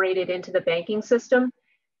integrated into the banking system.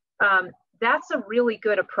 That's a really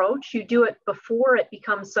good approach. You do it before it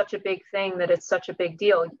becomes such a big thing that it's such a big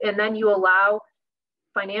deal. And then you allow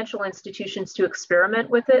financial institutions to experiment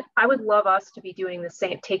with it. I would love us to be doing the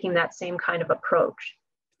same, taking that same kind of approach.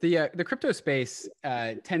 The crypto space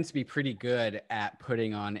tends to be pretty good at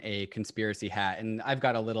putting on a conspiracy hat, and I've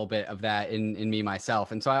got a little bit of that in me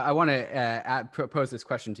myself. And so I want to pose this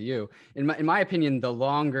question to you. In my opinion, the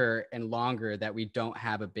longer and longer that we don't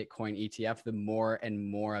have a Bitcoin ETF, the more and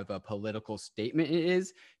more of a political statement it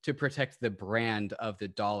is to protect the brand of the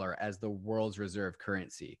dollar as the world's reserve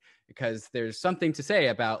currency. Because there's something to say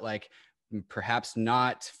about, like, perhaps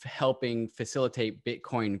not helping facilitate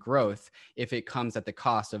Bitcoin growth if it comes at the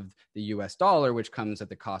cost of the US dollar, which comes at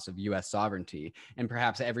the cost of US sovereignty. And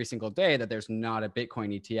perhaps every single day that there's not a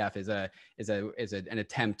Bitcoin ETF is an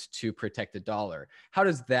attempt to protect the dollar. How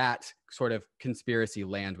does that sort of conspiracy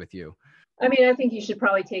land with you? I mean, I think you should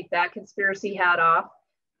probably take that conspiracy hat off.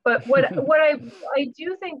 But what I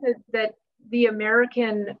do think that the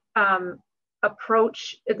American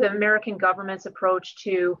approach, the American government's approach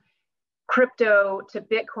to crypto, to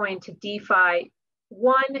Bitcoin, to DeFi,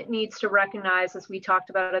 one needs to recognize, as we talked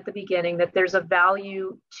about at the beginning, that there's a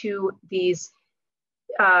value to these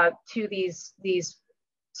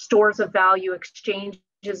stores of value,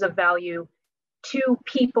 exchanges of value to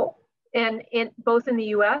people, and both in the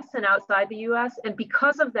US and outside the US. And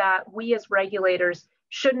because of that, we as regulators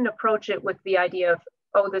shouldn't approach it with the idea of,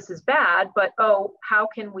 oh, this is bad, but, oh, how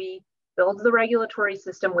can we build the regulatory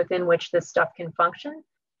system within which this stuff can function?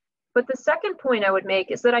 But the second point I would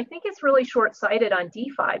make is that I think it's really short-sighted on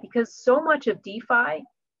DeFi, because so much of DeFi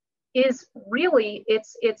is really,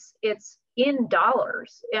 it's in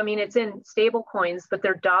dollars. I mean, it's in stable coins, but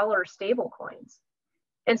they're dollar stable coins.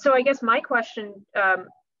 And so I guess my question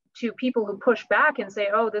to people who push back and say,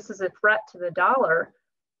 oh, this is a threat to the dollar,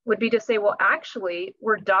 would be to say, well, actually,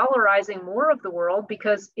 we're dollarizing more of the world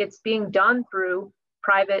because it's being done through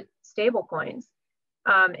private stable coins.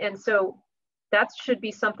 And so that should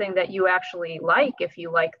be something that you actually like, if you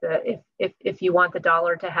like if you want the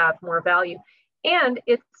dollar to have more value. And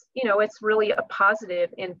it's, you know, it's really a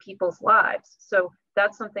positive in people's lives. So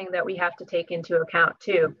that's something that we have to take into account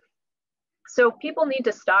too. So people need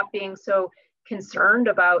to stop being so concerned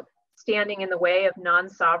about standing in the way of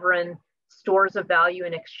non-sovereign stores of value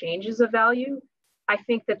and exchanges of value. I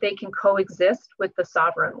think that they can coexist with the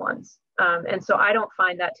sovereign ones. And so I don't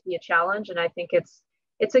find that to be a challenge. And I think it's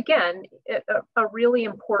again, a really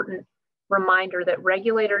important reminder that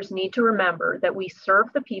regulators need to remember that we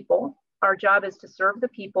serve the people. Our job is to serve the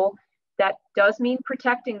people. That does mean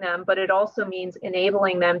protecting them, but it also means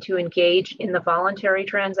enabling them to engage in the voluntary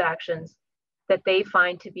transactions that they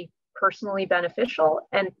find to be personally beneficial.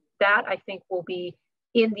 And that, I think, will be,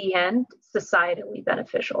 in the end, societally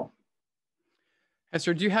beneficial.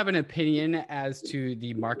 Hester, do you have an opinion as to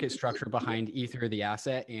the market structure behind Ether, the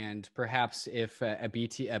asset, and perhaps if a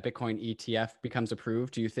Bitcoin ETF becomes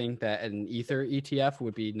approved, do you think that an Ether ETF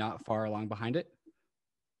would be not far along behind it?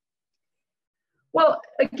 Well,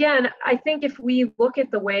 again, I think if we look at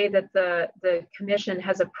the way that the commission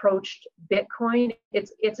has approached Bitcoin,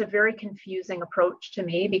 it's a very confusing approach to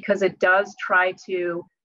me, because it does try to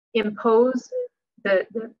impose the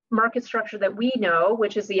market structure that we know,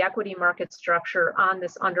 which is the equity market structure, on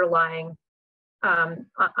this underlying on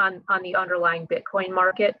the underlying Bitcoin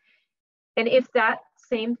market. And if that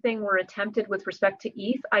same thing were attempted with respect to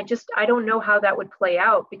ETH, I don't know how that would play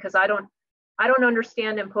out, because I don't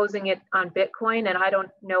understand imposing it on Bitcoin, and I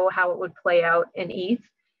don't know how it would play out in ETH.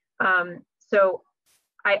 So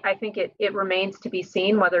I think it remains to be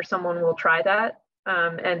seen whether someone will try that.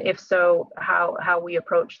 And if so, how we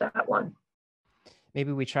approach that one.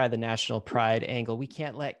 Maybe we try the national pride angle. We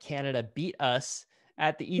can't let Canada beat us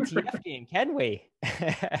at the ETF game, can we?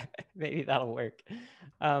 Maybe that'll work.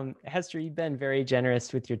 Hester, you've been very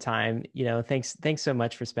generous with your time. Thanks so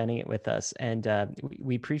much for spending it with us. And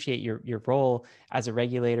we appreciate your role as a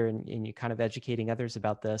regulator and you kind of educating others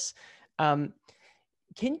about this. Can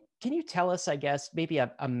you tell us, I guess, maybe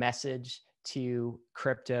a message to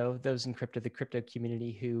crypto, those in crypto, the crypto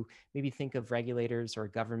community who maybe think of regulators or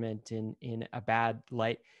government in a bad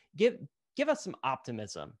light? Give us some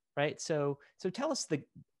optimism, right? So tell us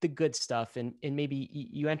the good stuff, and maybe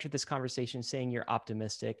you entered this conversation saying you're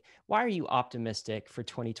optimistic. Why are you optimistic for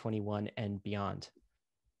 2021 and beyond?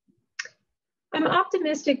 I'm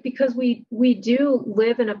optimistic because we do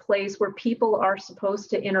live in a place where people are supposed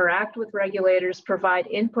to interact with regulators, provide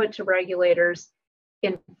input to regulators,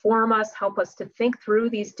 inform us, help us to think through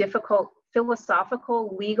these difficult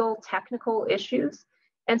philosophical, legal, technical issues.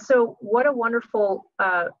 And so what a wonderful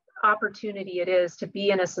opportunity it is to be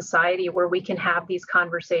in a society where we can have these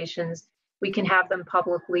conversations, we can have them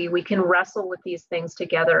publicly, we can wrestle with these things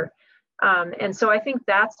together. And so I think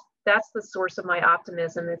that's the source of my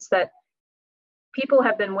optimism. It's that people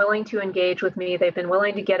have been willing to engage with me. They've been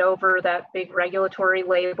willing to get over that big regulatory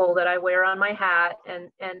label that I wear on my hat and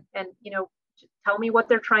tell me what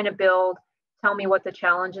they're trying to build, tell me what the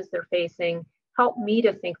challenges they're facing, help me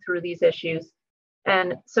to think through these issues.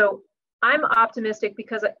 And so I'm optimistic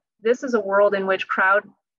because this is a world in which crowd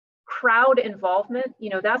involvement,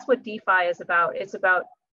 that's what DeFi is about. It's about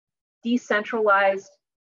decentralized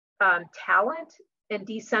talent and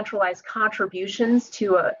decentralized contributions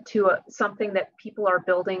to something that people are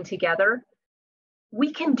building together.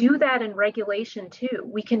 We can do that in regulation too.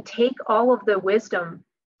 We can take all of the wisdom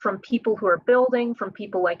from people who are building, from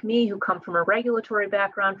people like me who come from a regulatory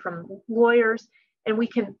background, from lawyers, and we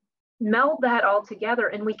can meld that all together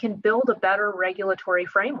and we can build a better regulatory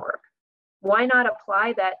framework. Why not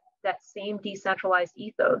apply that same decentralized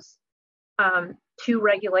ethos to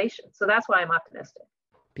regulation? So that's why I'm optimistic.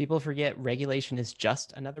 People forget regulation is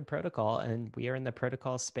just another protocol, and we are in the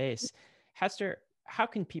protocol space. Hester, how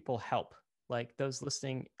can people help? Like those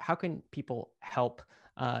listening, how can people help?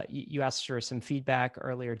 You asked for some feedback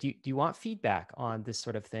earlier. Do you want feedback on this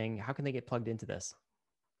sort of thing? How can they get plugged into this?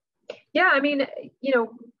 Yeah, I mean,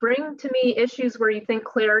 bring to me issues where you think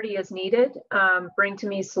clarity is needed. Bring to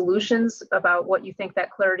me solutions about what you think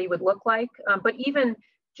that clarity would look like. But even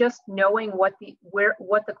just knowing what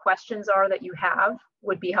the questions are that you have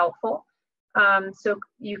would be helpful. So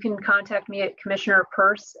you can contact me at Commissioner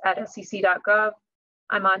Peirce at sec.gov.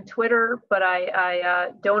 I'm on Twitter, but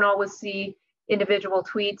I don't always see individual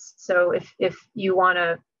tweets. So if you want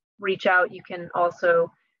to reach out, you can also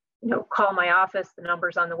call my office. The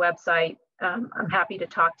number's on the website. I'm happy to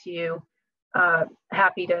talk to you.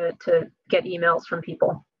 Happy to get emails from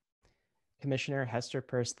people. Commissioner Hester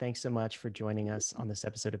Peirce, thanks so much for joining us on this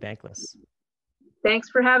episode of Bankless. Thanks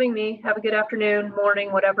for having me. Have a good afternoon,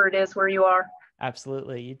 morning, whatever it is where you are.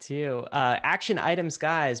 Absolutely. You too. Action items,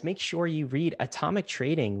 guys. Make sure you read Atomic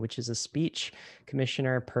Trading, which is a speech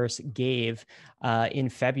Commissioner Peirce gave in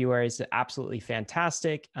February. It's absolutely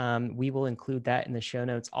fantastic. We will include that in the show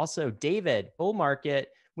notes. Also, David, bull market.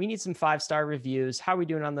 We need some 5-star reviews. How are we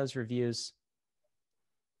doing on those reviews?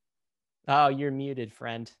 Oh, you're muted,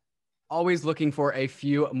 friend. Always looking for a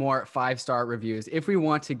few more 5-star reviews. If we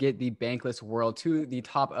want to get the Bankless world to the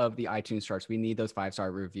top of the iTunes charts, we need those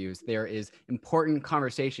 5-star reviews. There is important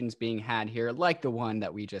conversations being had here, like the one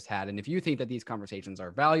that we just had. And if you think that these conversations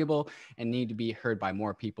are valuable and need to be heard by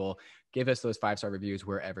more people, give us those 5-star reviews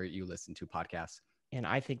wherever you listen to podcasts. And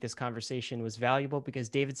I think this conversation was valuable because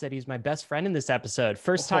David said he was my best friend in this episode.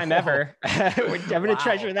 First time ever. I'm going to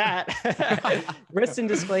treasure that. Risks and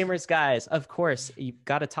disclaimers, guys. Of course, you've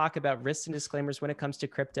got to talk about risks and disclaimers when it comes to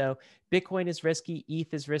crypto. Bitcoin is risky.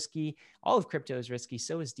 ETH is risky. All of crypto is risky.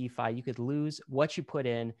 So is DeFi. You could lose what you put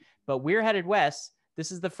in, but we're headed west.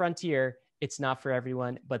 This is the frontier. It's not for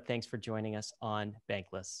everyone, but thanks for joining us on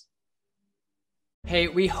Bankless. Hey,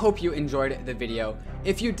 we hope you enjoyed the video.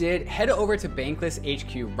 If you did, head over to Bankless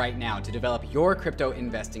HQ right now to develop your crypto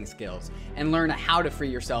investing skills and learn how to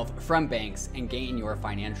free yourself from banks and gain your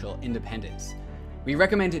financial independence. We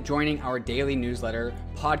recommend joining our daily newsletter,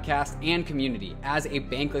 podcast, and community as a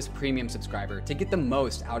Bankless Premium subscriber to get the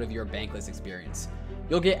most out of your Bankless experience.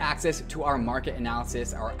 You'll get access to our market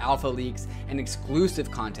analysis, our alpha leaks, and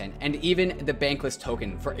exclusive content, and even the Bankless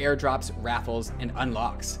token for airdrops, raffles, and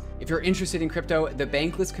unlocks. If you're interested in crypto, the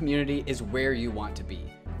Bankless community is where you want to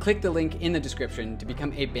be. Click the link in the description to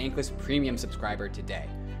become a Bankless Premium subscriber today.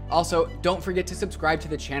 Also, don't forget to subscribe to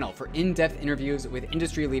the channel for in-depth interviews with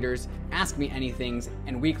industry leaders, Ask Me Anythings,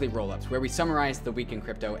 and weekly roll-ups where we summarize the week in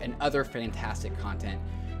crypto and other fantastic content.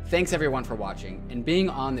 Thanks everyone for watching and being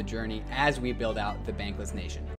on the journey as we build out the Bankless Nation.